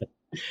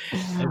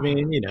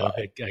mean,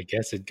 I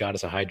guess it got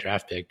us a high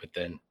draft pick, but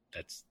then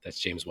that's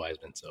James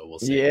Wiseman, so we'll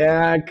see.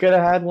 Yeah, I could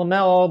have had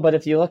LaMelo, but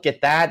if you look at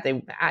that,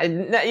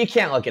 you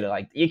can't look at it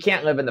like you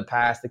can't live in the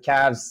past. The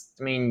Cavs,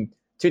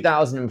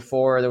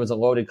 2004, there was a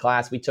loaded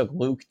class. We took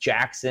Luke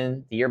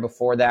Jackson. The year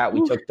before that,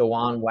 we took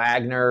DeJuan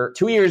Wagner.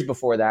 2 years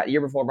before that, the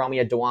year before Brown, we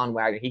had DeJuan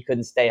Wagner. He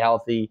couldn't stay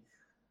healthy.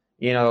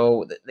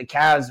 The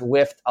Cavs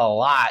whiffed a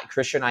lot.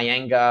 Christian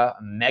Iyenga,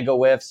 mega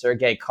whiff.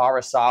 Sergei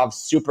Karasov,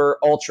 super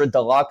ultra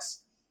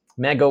deluxe,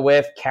 mega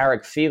whiff.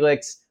 Carrick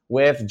Felix,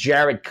 whiff.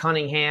 Jared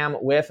Cunningham,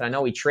 whiff. And I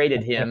know we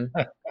traded him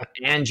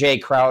and Jay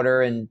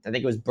Crowder, and I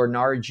think it was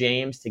Bernard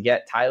James to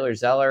get Tyler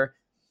Zeller.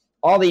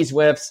 All these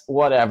whiffs,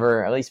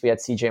 whatever. At least we had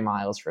CJ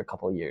Miles for a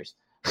couple of years.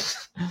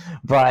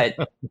 But,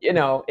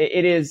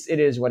 it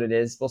is what it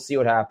is. We'll see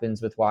what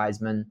happens with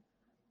Wiseman.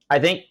 I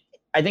think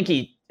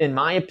he, in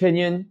my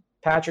opinion,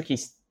 Patrick,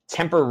 he's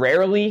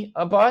temporarily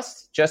a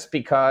bust just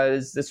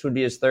because this would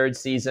be his third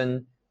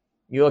season.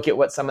 You look at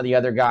what some of the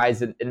other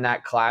guys in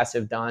that class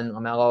have done.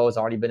 LaMelo has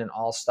already been an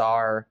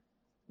all-star,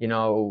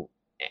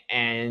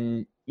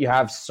 and you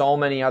have so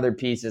many other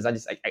pieces.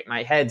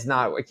 My head's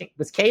not.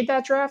 Was Cade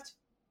that draft?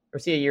 Or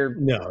was he a year?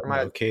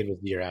 No, Cade was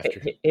the year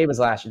after. Cade was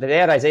last year. Did they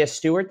have Isaiah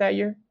Stewart that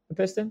year, the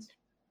Pistons?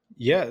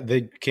 Yeah,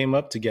 they came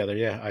up together.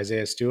 Yeah,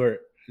 Isaiah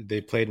Stewart.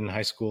 They played in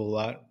high school a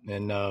lot,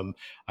 and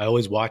I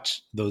always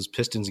watch those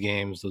Pistons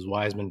games, those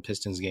Wiseman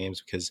Pistons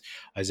games, because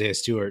Isaiah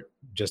Stewart,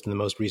 just in the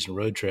most recent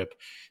road trip,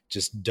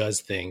 just does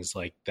things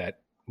like that.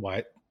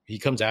 Why he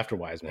comes after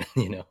Wiseman,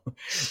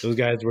 those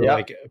guys were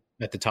like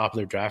at the top of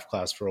their draft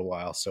class for a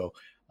while, so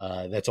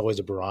that's always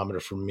a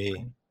barometer for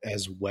me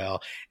as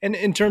well. And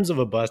in terms of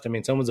a bust,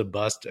 someone's a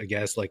bust, I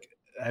guess.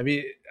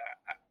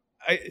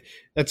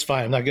 That's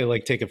fine. I'm not gonna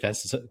take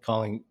offense to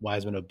calling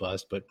Wiseman a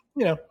bust, but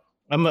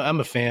I'm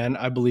a fan.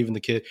 I believe in the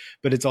kid,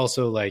 but it's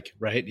also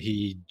right.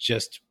 He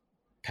just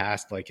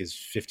passed his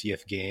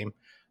 50th game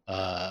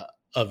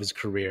of his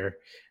career.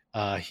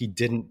 He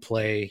didn't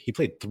play. He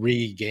played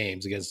 3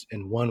 games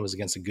and one was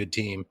against a good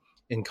team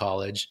in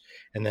college.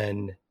 And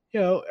then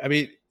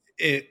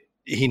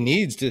he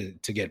needs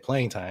to get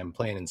playing time,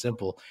 plain and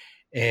simple.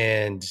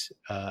 And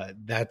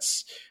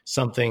that's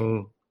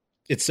something.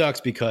 It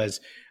sucks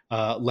because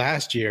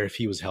last year, if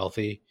he was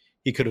healthy,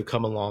 he could have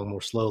come along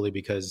more slowly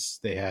because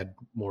they had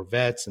more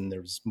vets and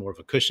there was more of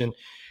a cushion.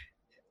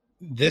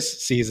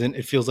 This season,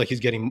 it feels like he's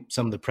getting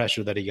some of the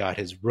pressure that he got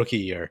his rookie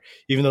year.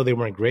 Even though they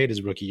weren't great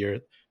his rookie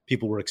year,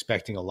 people were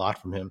expecting a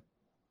lot from him.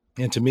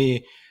 And to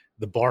me,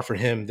 the bar for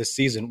him this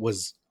season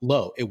was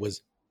low. It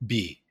was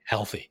be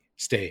healthy,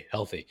 stay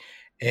healthy.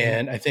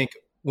 And I think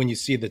when you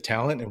see the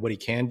talent and what he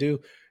can do,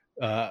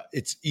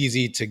 it's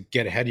easy to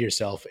get ahead of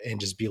yourself and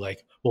just be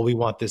like, well, we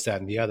want this,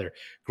 that, and the other.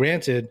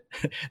 Granted,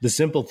 the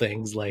simple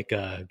things like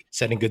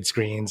setting good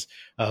screens,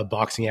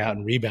 boxing out,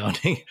 and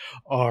rebounding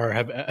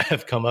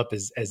have come up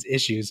as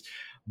issues.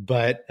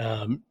 But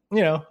I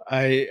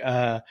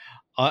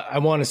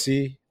want to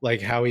see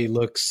how he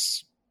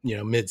looks,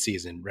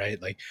 mid-season, right?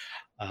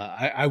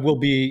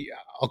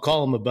 I'll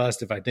call him a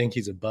bust if I think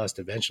he's a bust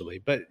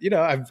eventually. But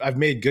I've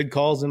made good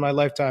calls in my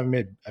lifetime.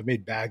 I've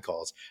made bad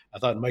calls. I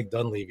thought Mike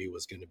Dunleavy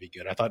was going to be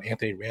good. I thought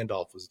Anthony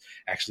Randolph was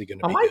actually going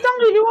to be Mike good.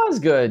 Dunleavy was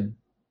good.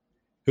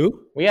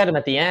 Who? We had him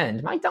at the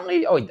end. Mike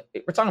Dunleavy. Oh,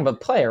 we're talking about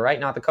the player, right?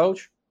 Not the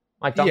coach.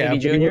 Mike Dunleavy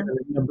Jr.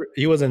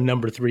 He was a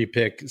number 3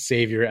 pick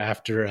savior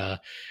after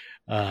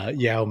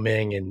Yao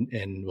Ming and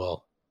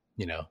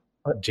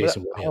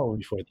Jason Williams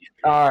before the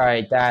injury. All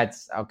right,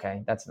 that's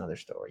okay. That's another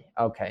story.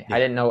 Okay, yeah. I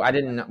didn't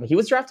know he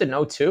was drafted in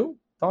 2002.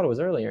 Thought it was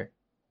earlier.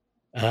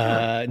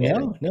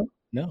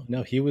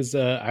 No. He was.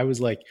 I was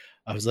like,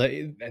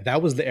 that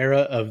was the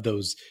era of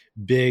those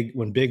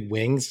when big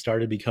wings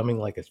started becoming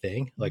like a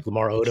thing, like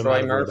Lamar Odom,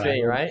 Troy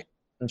Murphy, right?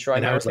 And Troy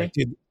Murphy. I was like,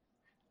 dude,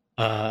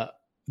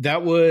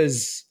 that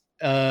was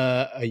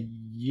a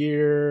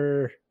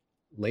year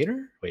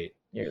later. Wait,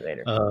 year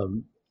later.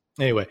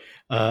 Anyway,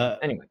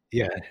 Anyway.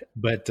 yeah,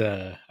 but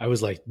I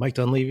was like, Mike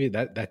Dunleavy,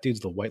 that dude's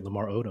the white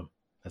Lamar Odom.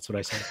 That's what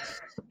I said.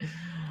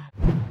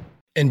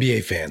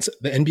 NBA fans,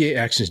 the NBA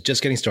action is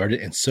just getting started,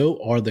 and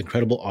so are the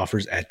incredible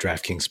offers at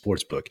DraftKings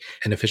Sportsbook,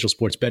 an official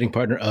sports betting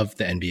partner of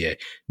the NBA.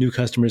 New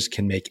customers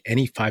can make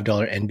any $5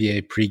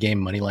 NBA pregame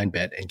moneyline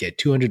bet and get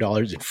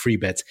 $200 in free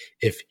bets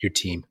if your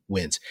team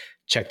wins.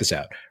 Check this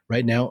out.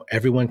 Right now,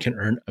 everyone can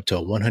earn up to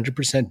a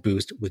 100%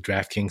 boost with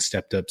DraftKings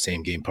stepped-up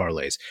same-game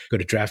parlays. Go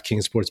to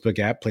DraftKings Sportsbook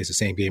app, place a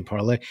same-game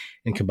parlay,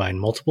 and combine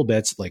multiple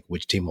bets like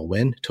which team will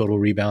win, total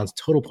rebounds,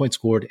 total points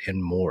scored,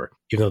 and more.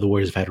 Even though the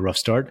Warriors have had a rough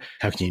start,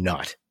 how can you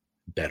not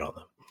bet on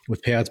them?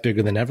 With payouts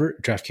bigger than ever,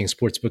 DraftKings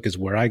Sportsbook is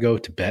where I go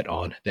to bet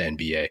on the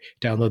NBA.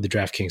 Download the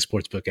DraftKings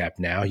Sportsbook app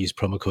now. Use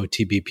promo code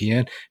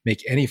TBPN.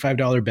 Make any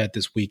 $5 bet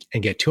this week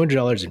and get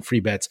 $200 in free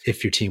bets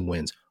if your team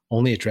wins.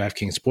 Only at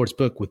DraftKings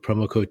Sportsbook with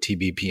promo code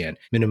TBPN.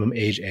 Minimum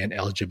age and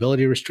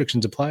eligibility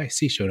restrictions apply.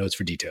 See show notes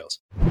for details.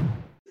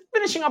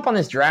 Finishing up on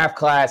this draft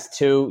class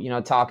too,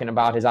 talking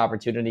about his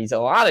opportunities. A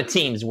lot of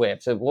teams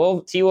whipped.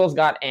 So T-Wolves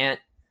got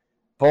Ant.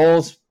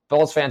 Bulls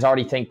fans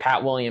already think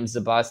Pat Williams is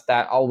a bust.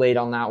 I'll wait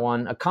on that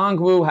one.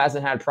 Okongwu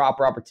hasn't had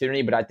proper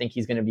opportunity, but I think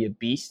he's going to be a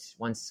beast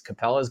once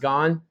Capella's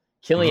gone.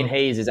 Killian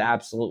Hayes is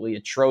absolutely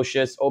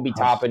atrocious. Obi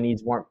Toppin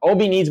needs more.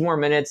 Obi needs more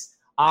minutes.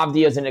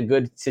 Avdia's in a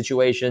good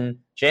situation.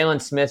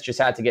 Jalen Smith just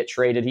had to get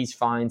traded. He's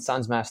fine.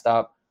 Suns messed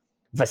up.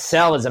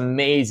 Vassell is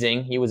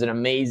amazing. He was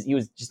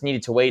just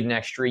needed to wait an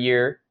extra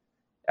year.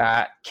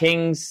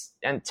 Kings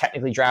and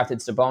technically drafted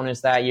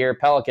Sabonis that year.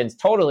 Pelicans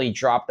totally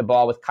dropped the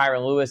ball with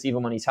Kyron Lewis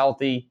even when he's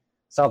healthy.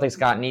 Celtics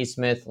got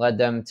Neesmith, led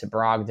them to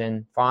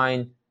Brogdon.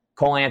 Fine.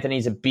 Cole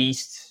Anthony's a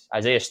beast.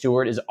 Isaiah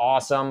Stewart is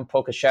awesome.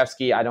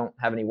 Pokashevsky, I don't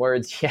have any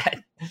words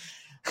yet.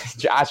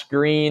 Josh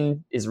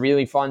Green is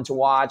really fun to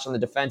watch on the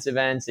defensive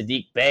end.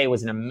 Sadiq Bey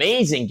was an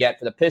amazing get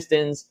for the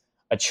Pistons.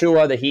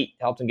 Achua, the Heat,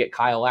 helped him get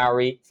Kyle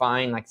Lowry.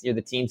 Fine. Like,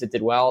 the teams that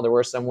did well. There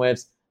were some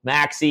whiffs.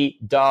 Maxey,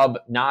 Dub,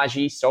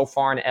 Najee, so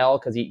far an L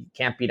because he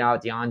can't beat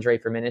out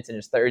DeAndre for minutes in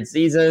his third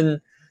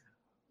season.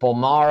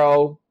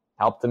 Bolmaro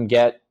helped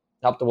the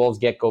Wolves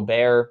get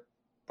Gobert.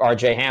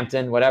 RJ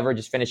Hampton, whatever,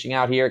 just finishing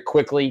out here.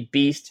 Quickly,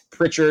 beast.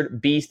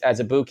 Pritchard, beast.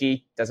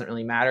 Azubuike, doesn't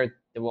really matter.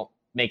 It won't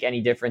make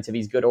any difference if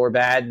he's good or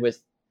bad.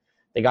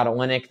 They got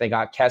Olynyk, they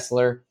got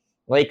Kessler.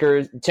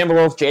 Lakers,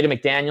 Timberwolves, Jaden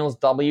McDaniels,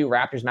 W.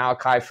 Raptors,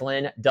 Malachi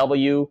Flynn,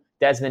 W.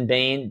 Desmond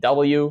Bane,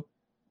 W.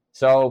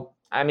 So,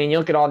 you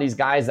look at all these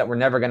guys that were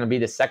never going to be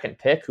the second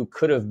pick who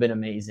could have been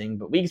amazing,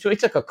 but we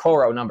took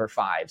Okoro number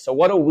 5. So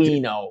what do we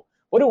know?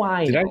 What do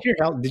I know?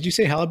 Did you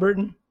say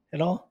Halliburton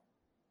at all?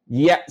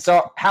 Yeah,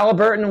 so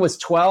Halliburton was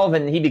 12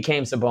 and he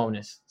became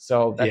Sabonis.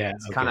 So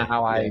that's kind of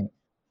how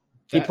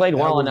he played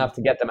well enough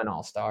to get them an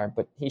all-star,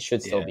 but he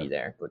should still be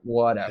there. But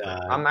whatever.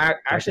 I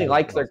actually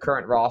like their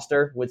current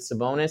roster with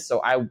Sabonis, so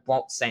I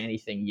won't say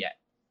anything yet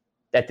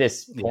at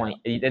this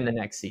point in the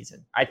next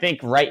season. I think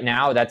right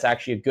now that's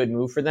actually a good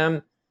move for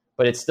them,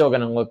 but it's still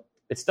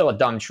a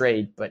dumb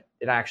trade, but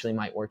it actually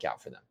might work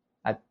out for them.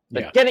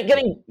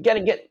 Getting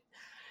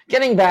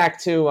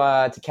back to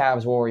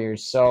Cavs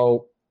Warriors.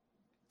 So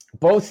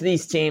both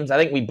these teams, I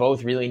think we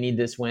both really need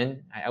this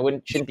win. I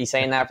shouldn't be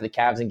saying that for the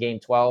Cavs in Game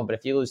 12, but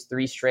if you lose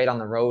 3 straight on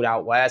the road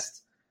out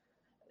west,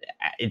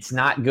 it's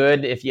not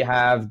good if you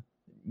have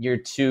your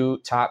 2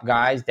 top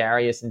guys,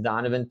 Darius and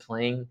Donovan,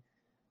 playing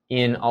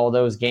in all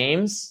those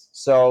games.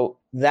 So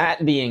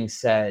that being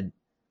said,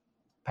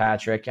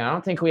 Patrick, I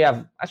don't think we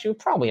have. Actually,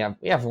 we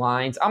have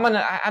lines.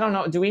 I don't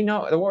know. Do we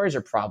know the Warriors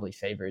are probably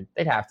favored?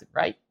 They'd have to,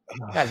 right?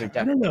 You guys are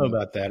definitely. I don't know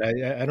about that.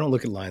 I don't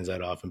look at lines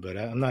that often, but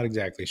I'm not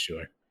exactly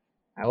sure.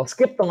 All right, we'll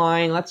skip the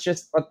line. All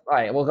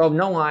right, we'll go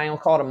no line. We'll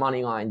call it a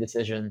money line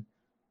decision.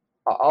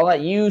 I'll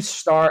let you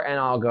start, and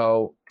I'll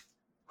go.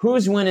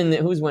 Who's winning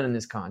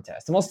this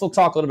contest? And we'll still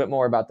talk a little bit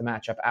more about the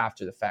matchup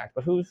after the fact.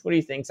 But who do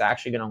you think's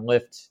actually going to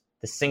lift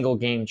the single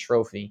game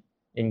trophy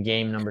in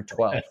game number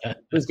 12?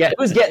 Who's getting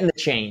the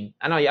chain?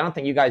 I don't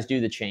think you guys do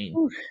the chain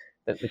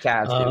that the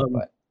Cavs do.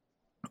 But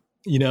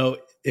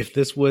if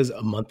this was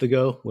a month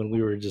ago when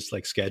we were just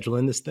like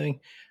scheduling this thing,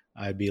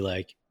 I'd be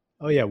like,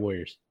 oh yeah,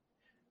 Warriors.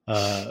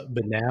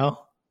 But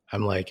now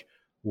I'm like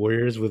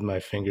Warriors with my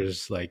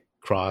fingers like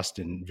crossed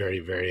and very,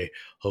 very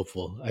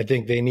hopeful. I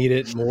think they need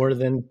it more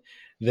than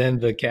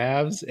the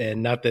Cavs,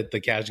 and not that the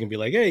Cavs can be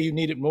like, hey, you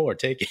need it more,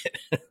 take it.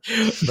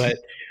 But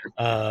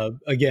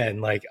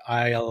again, like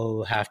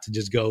I'll have to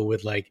just go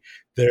with like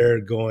they're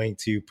going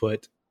to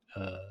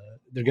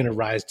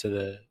rise to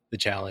the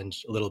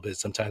challenge a little bit.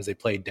 Sometimes they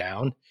play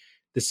down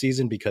this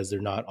season because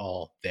they're not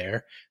all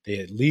there. They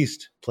at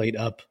least played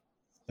up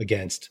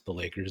against the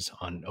Lakers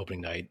on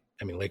opening night.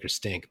 I mean, Lakers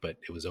stink, but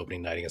it was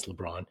opening night against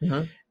LeBron.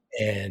 Mm-hmm.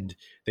 And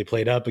they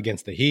played up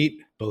against the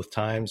Heat both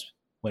times,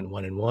 went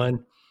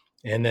 1-1.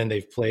 And then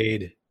they've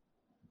played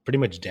pretty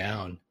much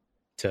down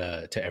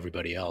to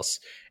everybody else.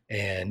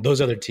 And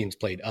those other teams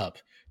played up.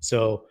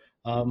 So,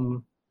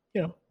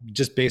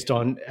 just based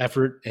on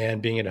effort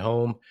and being at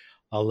home,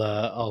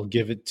 I'll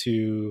give it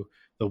to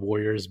the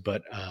Warriors,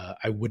 but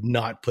I would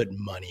not put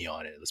money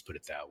on it. Let's put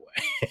it that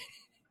way.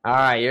 All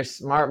right, you're a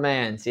smart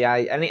man. See,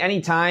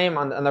 any time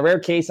on the rare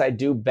case I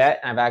do bet,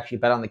 and I've actually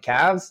bet on the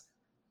Cavs,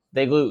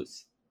 they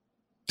lose.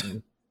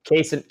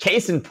 Case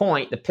in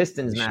point, the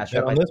Pistons We should bet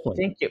matchup. on I this one.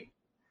 think you.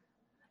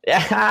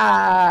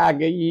 Yeah,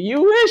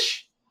 you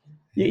wish.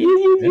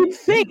 You'd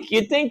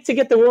think to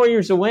get the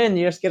Warriors a win,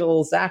 you just get a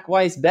little Zach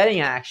Weiss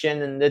betting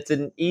action, and it's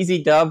an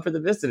easy dub for the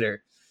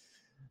visitor.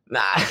 Nah,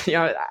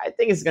 I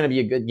think it's going to be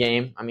a good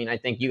game. I mean, I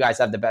think you guys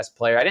have the best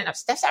player. I didn't have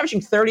Steph's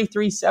averaging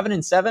 33, 7,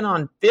 and 7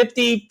 on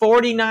 50,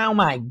 40 now.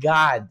 My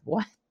God,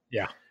 what?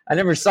 Yeah. I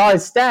never saw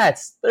his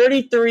stats.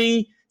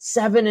 33,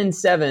 7, and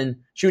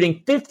 7,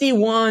 shooting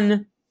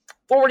 51,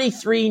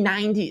 43,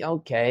 90.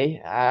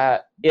 Okay.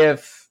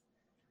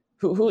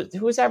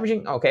 Who is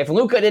averaging? Okay, if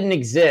Luka didn't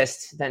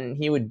exist, then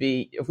he would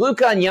be. If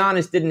Luka and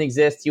Giannis didn't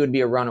exist, he would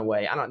be a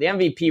runaway. I don't know.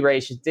 The MVP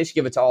race, they should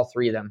give it to all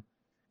three of them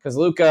because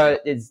Luka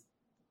is.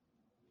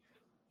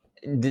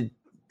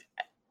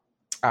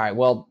 All right,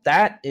 well,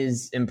 that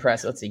is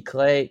impressive. Let's see,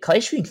 Clay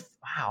shooting.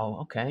 Wow,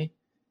 okay.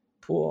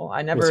 Poole.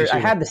 I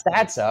had the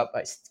stats up.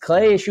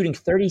 Clay is shooting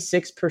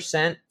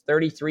 36%,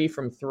 33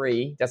 from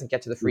 3. Doesn't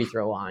get to the free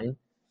throw line.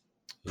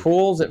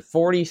 Poole's at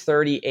 40,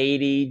 30,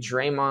 80.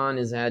 Draymond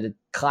is at a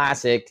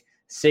classic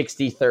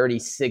 60, 30,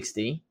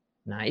 60.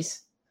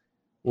 Nice.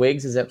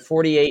 Wiggs is at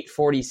 48,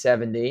 40,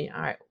 70.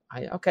 All right.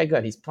 Okay,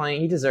 good. He's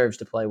playing. He deserves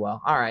to play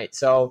well. All right.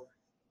 So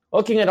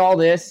looking at all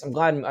this, I'm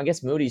glad. I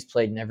guess Moody's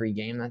played in every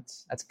game.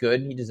 That's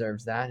good. He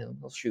deserves that.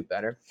 He'll shoot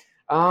better.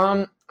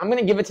 I'm going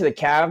to give it to the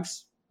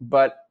Cavs,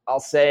 but I'll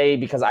say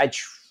because I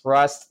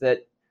trust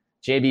that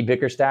JB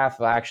Bickerstaff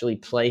will actually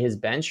play his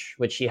bench,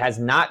 which he has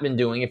not been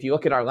doing. If you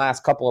look at our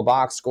last couple of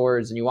box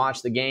scores and you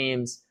watch the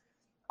games,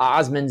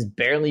 Osman's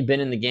barely been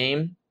in the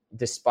game,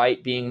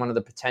 despite being one of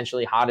the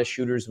potentially hottest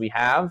shooters we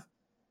have.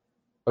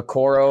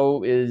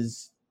 Okoro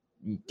is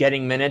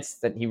getting minutes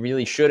that he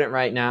really shouldn't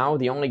right now.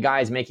 The only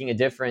guys making a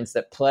difference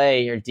that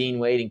play are Dean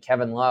Wade and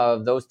Kevin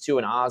Love. Those two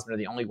and Osman are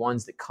the only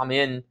ones that come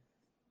in.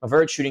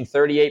 Avert shooting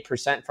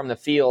 38% from the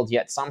field,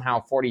 yet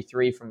somehow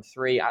 43 from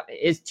 3.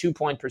 His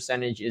 2-point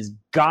percentage is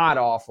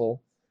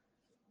god-awful.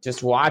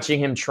 Just watching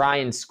him try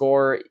and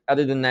score,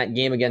 other than that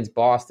game against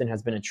Boston,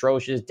 has been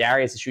atrocious.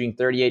 Darius is shooting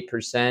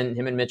 38%.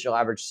 Him and Mitchell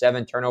average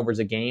 7 turnovers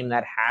a game.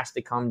 That has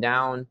to come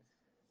down.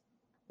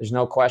 There's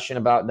no question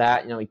about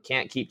that. He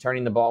can't keep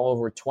turning the ball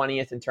over.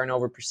 20th in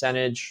turnover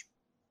percentage.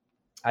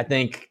 I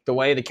think the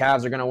way the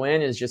Cavs are going to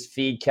win is just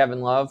feed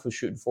Kevin Love, who's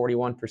shooting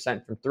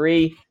 41% from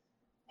 3.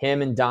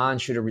 Him and Don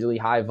shoot a really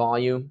high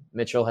volume.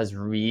 Mitchell has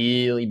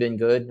really been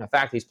good. In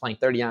fact, he's playing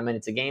 39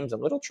 minutes a game. It's a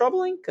little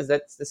troubling because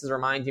this is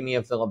reminding me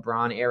of the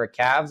LeBron era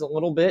Cavs a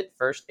little bit.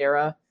 First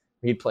era,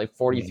 where he'd play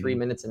 43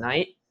 minutes a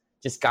night.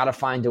 Just got to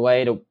find a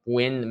way to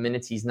win the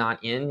minutes he's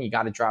not in. You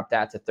got to drop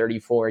that to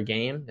 34 a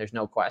game. There's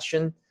no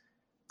question.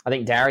 I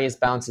think Darius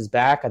bounces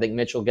back. I think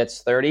Mitchell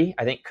gets 30.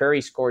 I think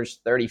Curry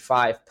scores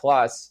 35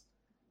 plus.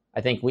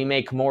 I think we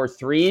make more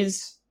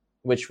threes,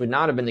 which would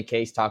not have been the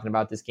case talking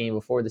about this game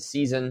before the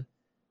season.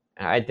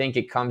 I think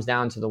it comes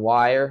down to the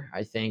wire.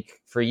 I think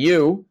for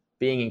you,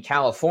 being in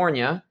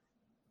California,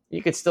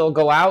 you could still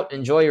go out,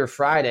 enjoy your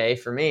Friday.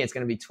 For me, it's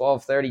going to be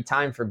 12:30,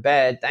 time for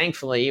bed.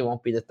 Thankfully, it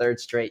won't be the third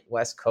straight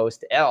West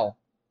Coast L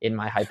in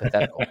my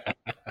hypothetical.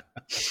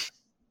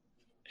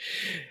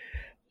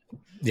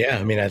 Yeah,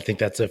 I mean, I think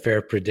that's a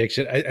fair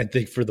prediction. I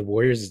think for the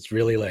Warriors, it's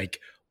really like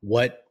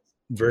what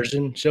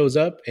version shows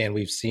up, and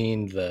we've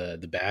seen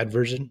the bad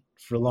version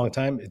for a long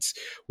time. It's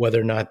whether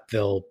or not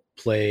they'll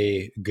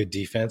play good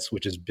defense,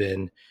 which has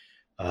been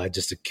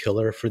just a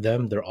killer for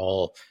them. They're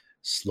all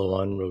slow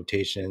on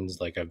rotations.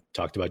 Like I've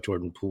talked about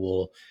Jordan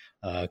Poole.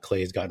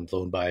 Clay's gotten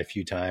blown by a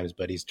few times,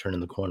 but he's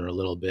turning the corner a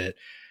little bit.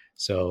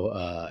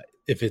 So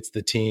if it's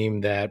the team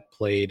that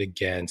played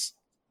against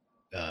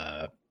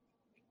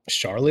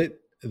Charlotte,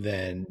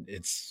 then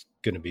it's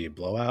going to be a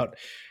blowout.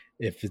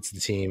 If it's the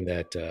team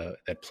that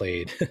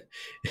played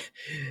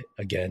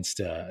against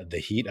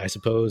the Heat, I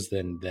suppose,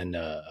 then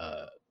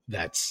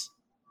that's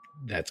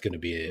going to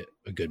be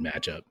a good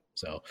matchup.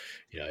 So,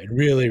 it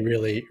really,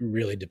 really,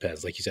 really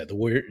depends. Like you said, the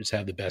Warriors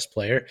have the best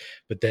player,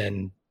 but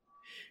then,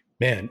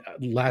 man,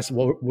 last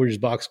Warriors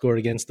box scored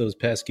against those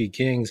pesky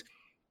Kings,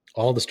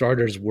 all the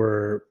starters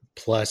were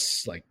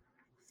plus, like,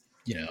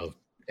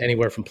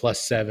 anywhere from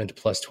 +7 to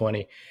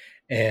 +20.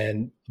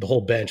 And the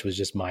whole bench was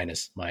just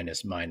minus.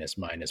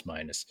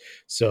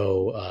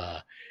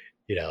 So,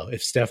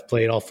 if Steph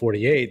played all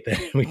 48,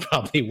 then we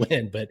probably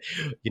win. But,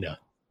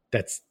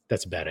 that's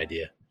a bad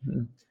idea.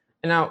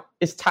 And now,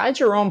 is Ty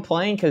Jerome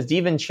playing because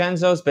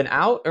DiVincenzo's been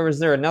out, or is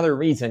there another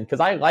reason? Because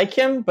I like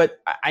him,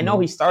 but I know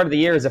he started the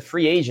year as a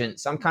free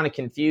agent, so I'm kind of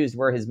confused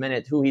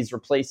who he's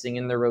replacing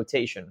in the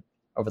rotation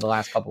over the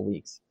last couple of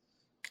weeks.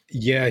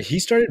 Yeah, he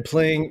started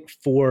playing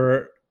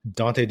for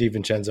Dante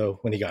DiVincenzo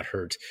when he got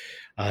hurt,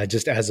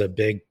 just as a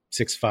big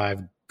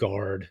 6'5"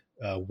 guard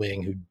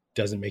wing who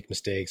doesn't make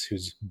mistakes,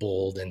 who's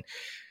bold and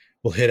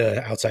will hit an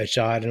outside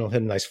shot and he'll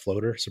hit a nice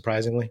floater,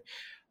 surprisingly.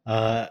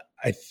 I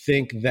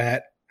think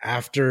that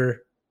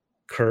after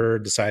Kerr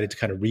decided to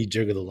kind of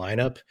rejigger the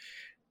lineup,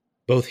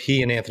 both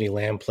he and Anthony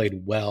Lamb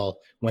played well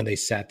when they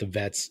sat the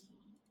vets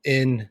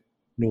in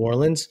New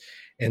Orleans.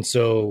 And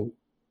so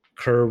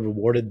Kerr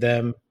rewarded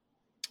them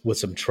with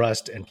some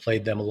trust and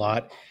played them a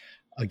lot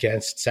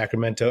against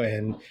Sacramento.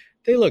 And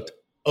they looked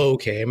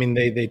okay. I mean,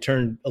 they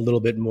turned a little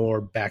bit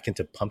more back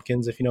into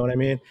pumpkins, if you know what I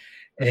mean.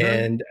 Mm-hmm.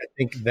 And I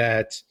think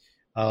that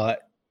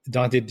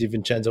Dante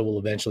DiVincenzo will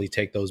eventually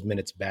take those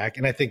minutes back.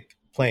 And I think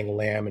playing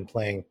Lamb and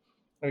playing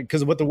 –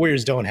 because what the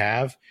Warriors don't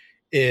have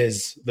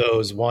is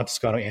those Juan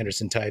Toscano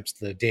Anderson types,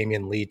 the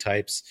Damian Lee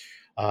types,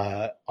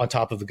 on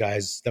top of the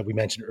guys that we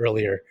mentioned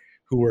earlier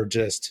who were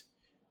just,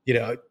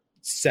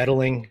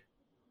 settling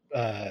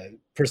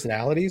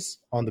personalities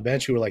on the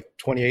bench who were like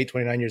 28,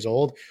 29 years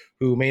old,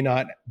 who may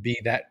not be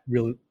that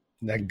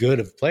good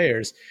of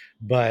players,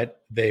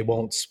 but they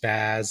won't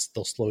spaz.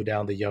 They'll slow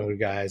down the younger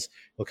guys.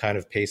 They'll kind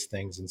of pace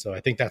things. And so I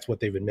think that's what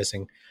they've been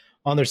missing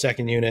on their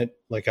second unit.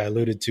 Like I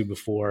alluded to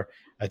before,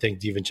 I think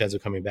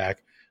DiVincenzo coming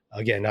back,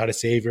 again, not a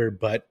savior,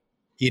 but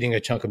eating a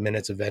chunk of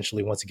minutes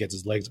eventually once he gets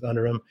his legs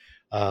under him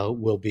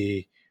will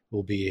be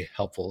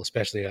helpful,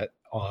 especially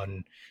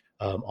on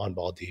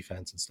ball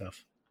defense and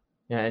stuff.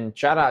 Yeah, and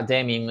shout out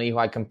Damian Lee, who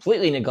I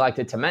completely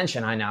neglected to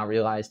mention. I now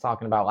realize,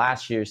 talking about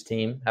last year's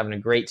team, having a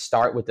great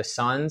start with the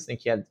Suns. I think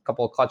he had a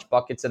couple of clutch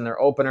buckets in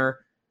their opener.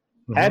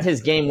 Mm-hmm. Had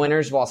his game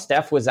winners while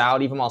Steph was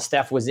out, even while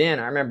Steph was in.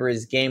 I remember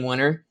his game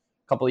winner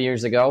a couple of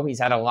years ago. He's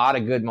had a lot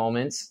of good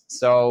moments.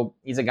 So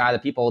he's a guy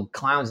that people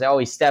clown say, oh,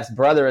 he's Steph's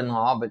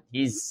brother-in-law, but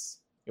he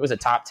was a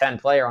top 10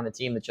 player on the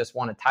team that just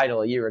won a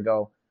title a year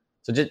ago.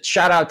 So just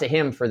shout out to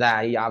him for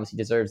that. He obviously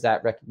deserves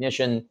that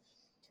recognition.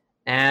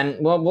 And,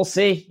 well, we'll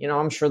see.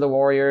 I'm sure the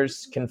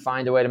Warriors can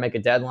find a way to make a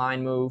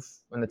deadline move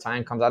when the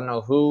time comes. I don't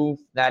know who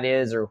that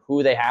is or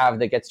who they have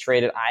that gets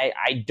traded.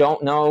 I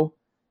don't know,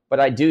 but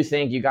I do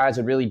think you guys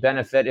would really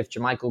benefit if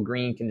JaMychal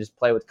Green can just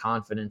play with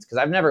confidence, because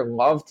I've never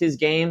loved his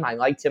game. I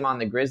liked him on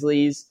the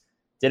Grizzlies,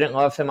 didn't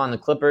love him on the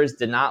Clippers,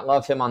 did not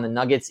love him on the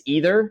Nuggets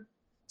either,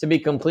 to be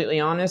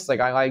completely honest. Like,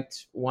 I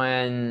liked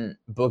when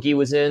Boogie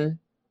was in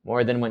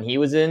more than when he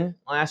was in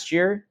last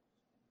year.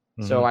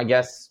 So I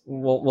guess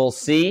we'll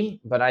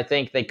see, but I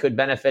think they could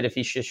benefit if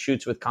he just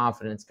shoots with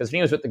confidence. Because when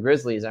he was with the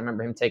Grizzlies, I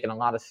remember him taking a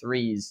lot of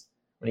threes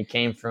when he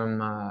came from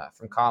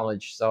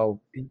college.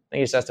 So I think he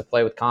just has to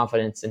play with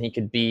confidence, and he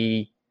could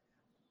be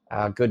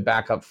a good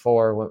backup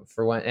for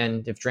when.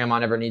 And if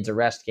Draymond ever needs a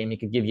rest game, he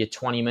could give you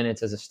 20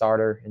 minutes as a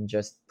starter and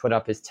just put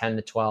up his 10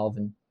 to 12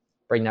 and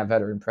bring that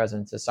veteran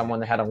presence as someone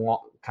that had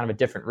kind of a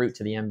different route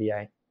to the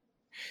NBA.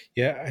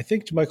 Yeah, I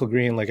think JaMychal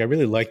Green, I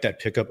really like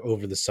that pickup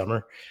over the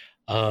summer.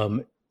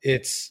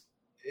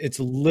 It's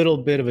a little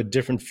bit of a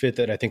different fit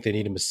that I think they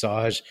need to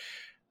massage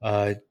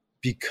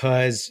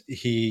because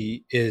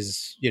he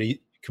is, you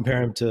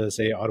compare him to,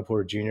 say, Otto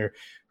Porter Jr.,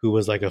 who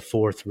was like a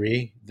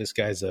 4.3. This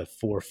guy's a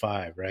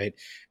 4.5, right?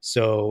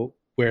 So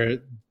where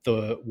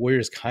the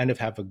Warriors kind of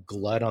have a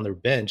glut on their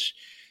bench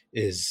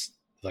is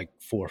like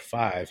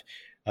 4.5.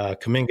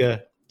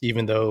 Kuminga,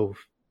 even though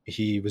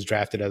he was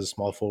drafted as a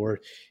small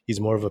forward,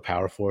 he's more of a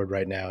power forward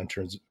right now in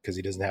terms because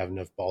he doesn't have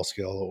enough ball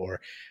skill or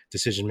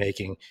decision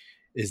making.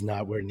 Is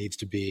not where it needs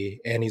to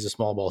be. And he's a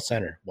small ball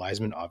center.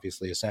 Wiseman,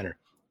 obviously a center.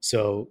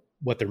 So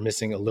what they're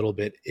missing a little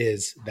bit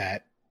is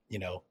that,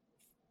 another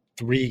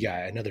three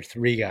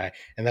guy.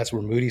 And that's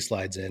where Moody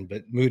slides in.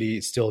 But Moody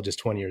is still just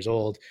 20 years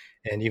old.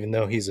 And even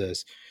though he's I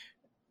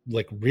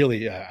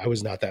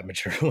was not that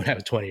mature when I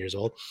was 20 years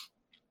old,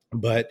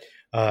 but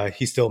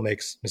he still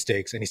makes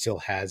mistakes and he still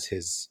has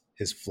his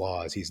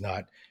flaws. He's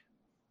not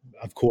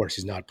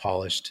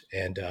polished.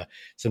 And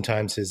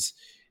sometimes his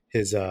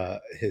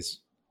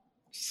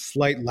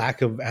slight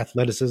lack of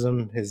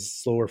athleticism, his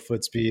slower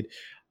foot speed,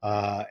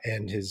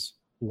 and his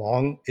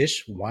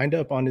long-ish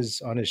windup on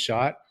his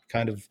shot,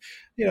 kind of,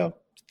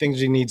 things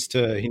he needs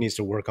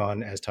to work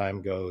on as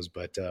time goes.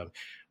 But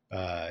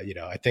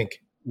I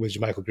think with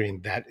JaMychal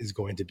Green, that is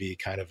going to be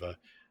kind of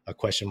a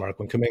question mark.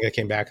 When Kuminga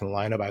came back in the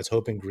lineup, I was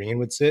hoping Green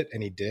would sit,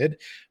 and he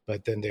did.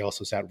 But then they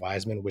also sat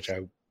Wiseman, which I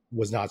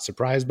was not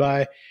surprised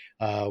by.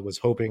 Was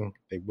hoping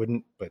they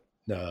wouldn't, but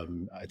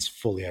it's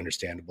fully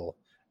understandable.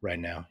 Right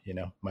now,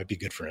 might be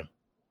good for him.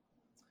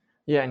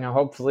 Yeah,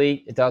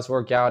 hopefully it does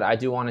work out. I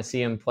do want to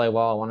see him play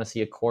well. I want to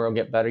see Okoro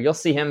get better. You'll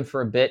see him for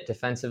a bit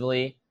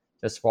defensively,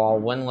 just while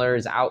Windler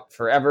is out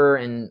forever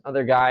and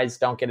other guys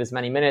don't get as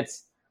many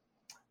minutes.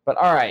 But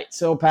all right,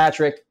 so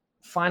Patrick,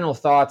 final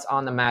thoughts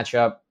on the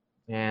matchup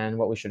and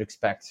what we should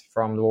expect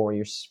from the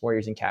Warriors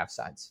and Cavs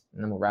sides,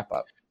 and then we'll wrap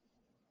up.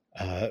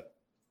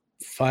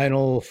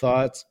 Final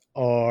thoughts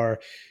are,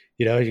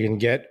 you can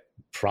get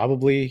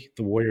probably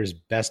the Warriors'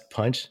 best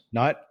punch,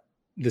 not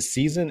the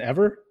season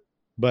ever,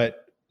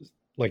 but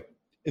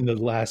in the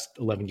last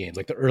 11 games,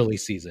 the early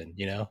season,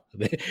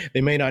 they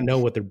may not know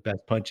what their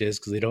best punch is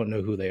because they don't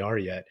know who they are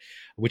yet,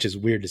 which is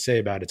weird to say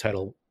about a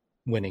title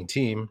winning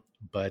team,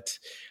 but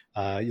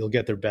you'll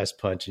get their best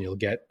punch and you'll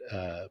get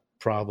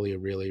probably a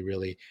really,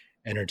 really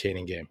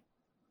entertaining game.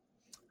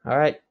 All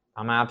right.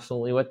 I'm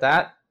absolutely with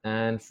that.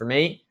 And for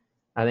me,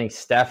 I think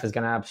Steph is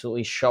going to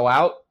absolutely show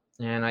out.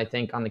 And I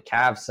think on the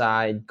Cavs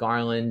side,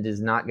 Garland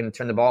is not going to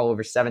turn the ball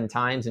over 7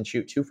 times and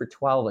shoot 2 for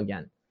 12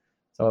 again.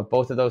 So if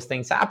both of those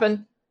things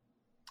happen,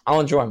 I'll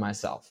enjoy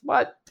myself.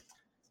 But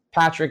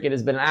Patrick, it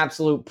has been an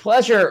absolute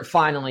pleasure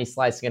finally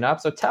slicing it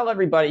up. So tell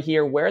everybody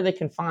here where they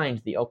can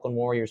find the Oakland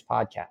Warriors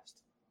podcast.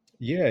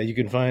 Yeah, you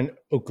can find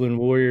Oakland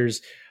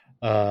Warriors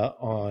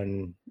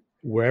on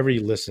wherever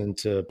you listen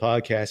to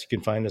podcasts. You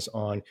can find us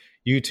on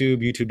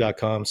YouTube,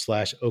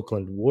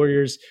 youtube.com/Oakland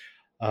Warriors.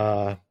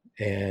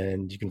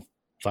 And you can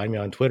find me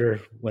on Twitter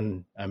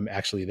when I'm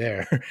actually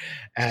there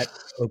at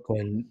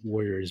Oakland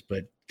Warriors.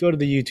 But go to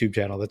the YouTube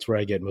channel. That's where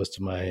I get most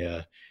of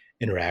my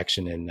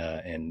interaction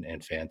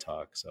and fan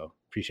talk. So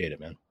appreciate it,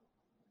 man.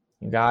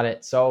 You got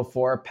it. So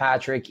for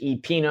Patrick E.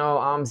 Pino,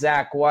 I'm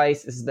Zach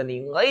Weiss. This has been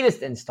the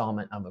latest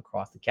installment of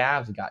Across the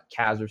Cavs. We got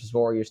Cavs versus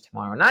Warriors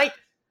tomorrow night.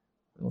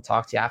 We'll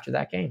talk to you after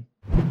that game.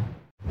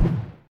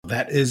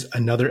 That is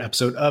another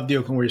episode of the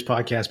Oakland Warriors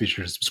podcast. Be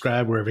sure to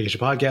subscribe wherever you get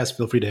your podcast.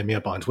 Feel free to hit me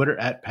up on Twitter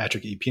at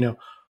Patrick E. Pino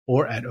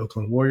or at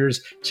Oakland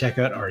Warriors. Check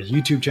out our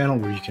YouTube channel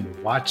where you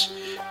can watch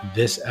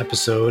this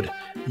episode,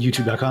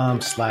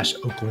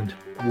 youtube.com/Oakland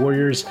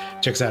Warriors.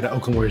 Check us out at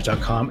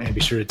oaklandwarriors.com, and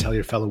be sure to tell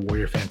your fellow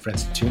Warrior fan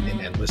friends to tune in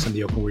and listen.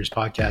 The Oakland Warriors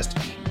podcast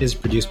is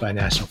produced by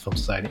National Film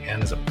Society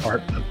and is a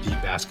part of the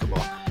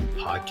Basketball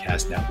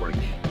Podcast Network.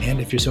 And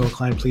if you're so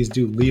inclined, please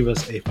do leave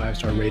us a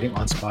 5-star rating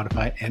on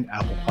Spotify and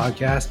Apple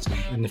Podcasts.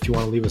 And if you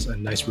want to leave us a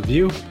nice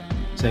review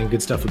saying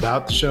good stuff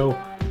about the show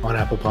on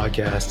Apple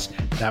Podcasts,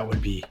 that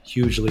would be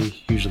hugely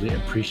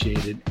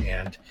appreciated,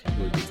 and it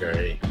would be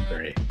very,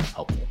 very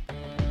helpful.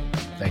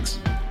 Thanks.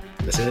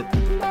 That's it.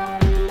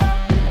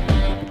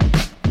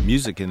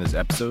 Music in this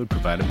episode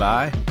provided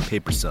by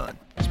Paper Sun.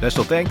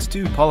 Special thanks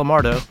to Paul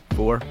Amardo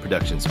for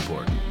production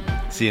support.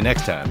 See you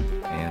next time,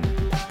 and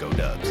go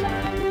Dubs.